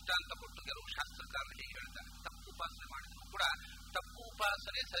ದೃಷ್ಟಾಂತ ಕೊಟ್ಟು ಕೆಲವು ಶಾಸ್ತ್ರಕಾರರು ಹೀಗೆ ಹೇಳ್ತಾರೆ, ತಪ್ಪು ಉಪಾಸನೆ ಮಾಡಿದ್ರು ಕೂಡ ತಪ್ಪು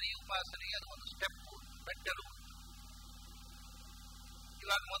ಉಪಾಸನೆ ಸರಿ ಉಪಾಸನೆಗೆ ಅದು ಒಂದು ಸ್ಟೆಪ್ ಮೆಟ್ಟಲು.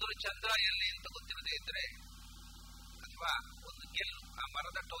 ಇವಾಗ ಮೊದಲು ಚಂದ್ರ ಎಲ್ಲಿ ಅಂತ ಗೊತ್ತಿರದೇ ಇದ್ರೆ, ಅಥವಾ ಒಂದು ಗೆಲ್ಲು ಆ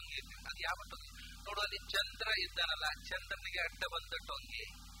ಮರದ ಟೊಂಗಿ ಇರ್ತದೆ, ಅದು ಯಾವ ಟೊಂಗಿ ನೋಡು, ಅಲ್ಲಿ ಚಂದ್ರ ಇದ್ದಾನಲ್ಲ, ಚಂದ್ರನಿಗೆ ಅಡ್ಡ ಬಂದ ಟೊಂಗಿ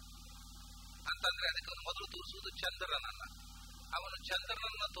ಅಂತಂದ್ರೆ ಅದಕ್ಕೆ ಮೊದಲು ತೋರಿಸುವುದು ಚಂದ್ರನನ್ನ. ಅವನು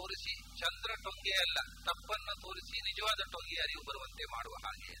ಚಂದ್ರನನ್ನ ತೋರಿಸಿ ಚಂದ್ರ ಟೊಂಗಿ ಅಲ್ಲ, ತಪ್ಪನ್ನ ತೋರಿಸಿ ನಿಜವಾದ ಟೊಂಗಿ ಅರಿವು ಬರುವಂತೆ ಮಾಡುವ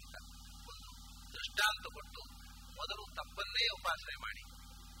ಹಾಗೆ ಅಂತ ಒಂದು ದೃಷ್ಟಾಂತ ಕೊಟ್ಟು ಮೊದಲು ತಪ್ಪನ್ನೇ ಉಪಾಸನೆ ಮಾಡಿ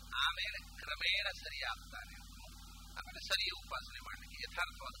ಆಮೇಲೆ ಕ್ರಮೇಣ ಸರಿಯಾಗ್ತಾನೆ, ಆಮೇಲೆ ಸರಿ ಉಪಾಸನೆ ಮಾಡಲಿಕ್ಕೆ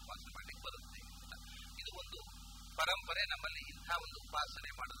ಯಥಾರ್ಥವಾದ ಉಪಾಸನೆ ಮಾಡಲಿಕ್ಕೆ ಬರುತ್ತೆ ಅಂತ. ಇದು ಒಂದು ಪರಂಪರೆ ನಮ್ಮಲ್ಲಿ ಇಂಥ ಒಂದು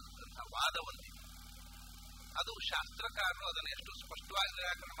ಉಪಾಸನೆ ಮಾಡದಂತ ವಾದವಂತಿ. ಅದು ಶಾಸ್ತ್ರಕಾರರು ಅದನ್ನು ಎಷ್ಟು ಸ್ಪಷ್ಟವಾಗಿ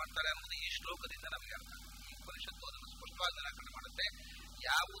ನಿರಾಕರಣೆ ಮಾಡ್ತಾರೆ ಅನ್ನೋದು ಈ ಶ್ಲೋಕದಿಂದ ನಮಗೆ ಅರ್ಥ. ಈ ಉಪನಿಷತ್ತು ಅದನ್ನು ಸ್ಪಷ್ಟವಾಗಿ ನಿರಾಕರಣೆ ಮಾಡುತ್ತೆ.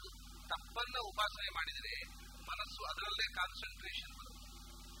 ಯಾವುದು ತಪ್ಪನ್ನ ಉಪಾಸನೆ ಮಾಡಿದರೆ ಮನಸ್ಸು ಅದರಲ್ಲೇ ಕಾನ್ಸಂಟ್ರೇಷನ್ ಬರುತ್ತೆ,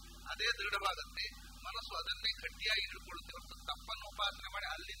 ಅದೇ ದೃಢವಾಗುತ್ತೆ, ಮನಸ್ಸು ಅದನ್ನೇ ಗಟ್ಟಿಯಾಗಿ ಹಿಡ್ಕೊಳ್ಳುತ್ತೆ ಹೊರತು ತಪ್ಪನ್ನು ಉಪಾಸನೆ ಮಾಡಿ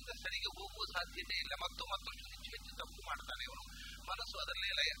ಅಲ್ಲಿಂದ ಸರಿಗೆ ಹೋಗುವ ಸಾಧ್ಯತೆ ಇಲ್ಲ. ಮತ್ತಷ್ಟು ಹೆಚ್ಚು ತಪ್ಪು ಮಾಡ್ತಾನೆ ಅವನು, ಮನಸ್ಸು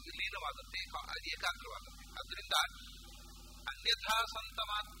ಅದರಲ್ಲೆಲ್ಲ ಲೀನವಾಗುತ್ತೆ, ಏಕಾಗ್ರವಾಗುತ್ತೆ. ಅದರಿಂದ ಅನ್ಯಥಾ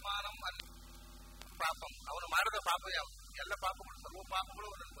ಸಂತಮಾತ್ಮಾನಂ ಪಾಪಂ, ಅವನು ಮಾಡಿದ ಪಾಪ ಯಾವುದು? ಎಲ್ಲ ಪಾಪಗಳು, ಸರ್ವ ಪಾಪಗಳು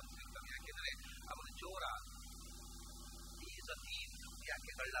ಅವನನ್ನು ಬಂದಿರ್ತವೆ. ಯಾಕೆಂದ್ರೆ ಅವನು ಚೋರ,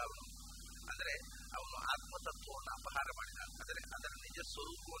 ಯಾಕೆ ಕಳ್ಳ ಅವನು ಅಂದ್ರೆ ಅವನು ಆತ್ಮತತ್ವವನ್ನು ಅಪಹಾರ ಮಾಡಿದ, ಅದರ ನಿಜ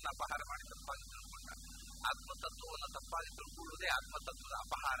ಸ್ವರೂಪವನ್ನು ಅಪಹಾರ ಮಾಡಿ ತಪ್ಪಾಗಿ ತಿಳ್ಕೊಂಡ. ಆತ್ಮತತ್ವವನ್ನು ತಪ್ಪಾಗಿ ತಿಳ್ಕೊಳ್ಳುವುದೇ ಆತ್ಮತತ್ವದ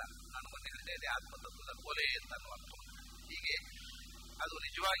ಅಪಹಾರ. ನಾನು ಮೊನ್ನೆ ಹೇಳಿದೆ, ಇದೆ ಆತ್ಮತತ್ವದ ಕೊಲೆ ಅಂತ ಅನ್ನುವ ಅರ್ಥ. ಹೀಗೆ ಅದು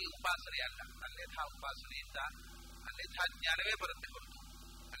ನಿಜವಾಗಿ ಉಪಾಸನೆ ಅಲ್ಲ. ಅನ್ಯಥಾ ಉಪಾಸನೆಯಿಂದ ಅನ್ಯಥಾ ಜ್ಞಾನವೇ ಬರುತ್ತೆ ಹೊರತು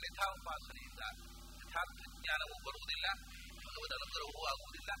ಅನ್ಯಥಾ ಉಪಾಸನೆಯಿಂದ ಯಥಾರ್ಥ ಜ್ಞಾನವೂ ಬರುವುದಿಲ್ಲ, ಭಗವದ್ ಅನುಗ್ರಹವೂ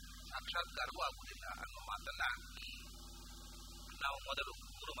ಆಗುವುದಿಲ್ಲ, ಸಾಕ್ಷಾತ್ಕಾರವೂ ಆಗುವುದಿಲ್ಲ ಅನ್ನೋ ಮಾತನ್ನ ನಾವು ಮೊದಲು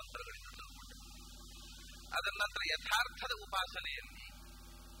 3 ಮಂತ್ರಗಳಿಂದ ತಿಳ್ಕೊಂಡೆ. ಅದರ ನಂತರ ಯಥಾರ್ಥದ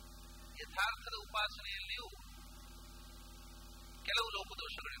ಉಪಾಸನೆಯಲ್ಲಿಯೂ ಕೆಲವು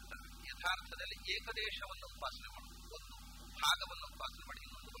ಲೋಪದೋಷಗಳಿರ್ತವೆ. ಯಥಾರ್ಥದಲ್ಲಿ ಏಕದೇಶವನ್ನು ಉಪಾಸನೆ ಮಾಡುವುದು, ಒಂದು ಭಾಗವನ್ನು ಉಪಾಸನೆ ಮಾಡಿ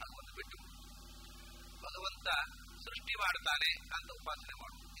ಇನ್ನೊಂದು ಭಾಗವನ್ನು ಬಿಟ್ಟು ಭಗವಂತ ಸೃಷ್ಟಿ ಮಾಡ್ತಾನೆ ಅಂತ ಉಪಾಸನೆ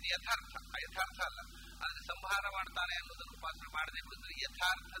ಮಾಡುವುದು, ಇದು ಯಥಾರ್ಥ. ಯಥಾರ್ಥ ಅಲ್ಲ, ಆದರೆ ಸಂಹಾರ ಮಾಡ್ತಾನೆ ಅನ್ನೋದನ್ನು ಉಪಾಸನೆ ಮಾಡದೆ ಬಿಡಿದ್ರೆ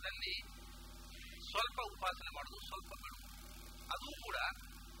ಯಥಾರ್ಥದಲ್ಲಿ ಸ್ವಲ್ಪ ಉಪಾಸನೆ ಮಾಡುವುದು, ಸ್ವಲ್ಪ ಬಿಡುವುದು. ಅದು ಕೂಡ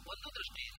ಒಂದು ದೃಷ್ಟಿಯಿಂದ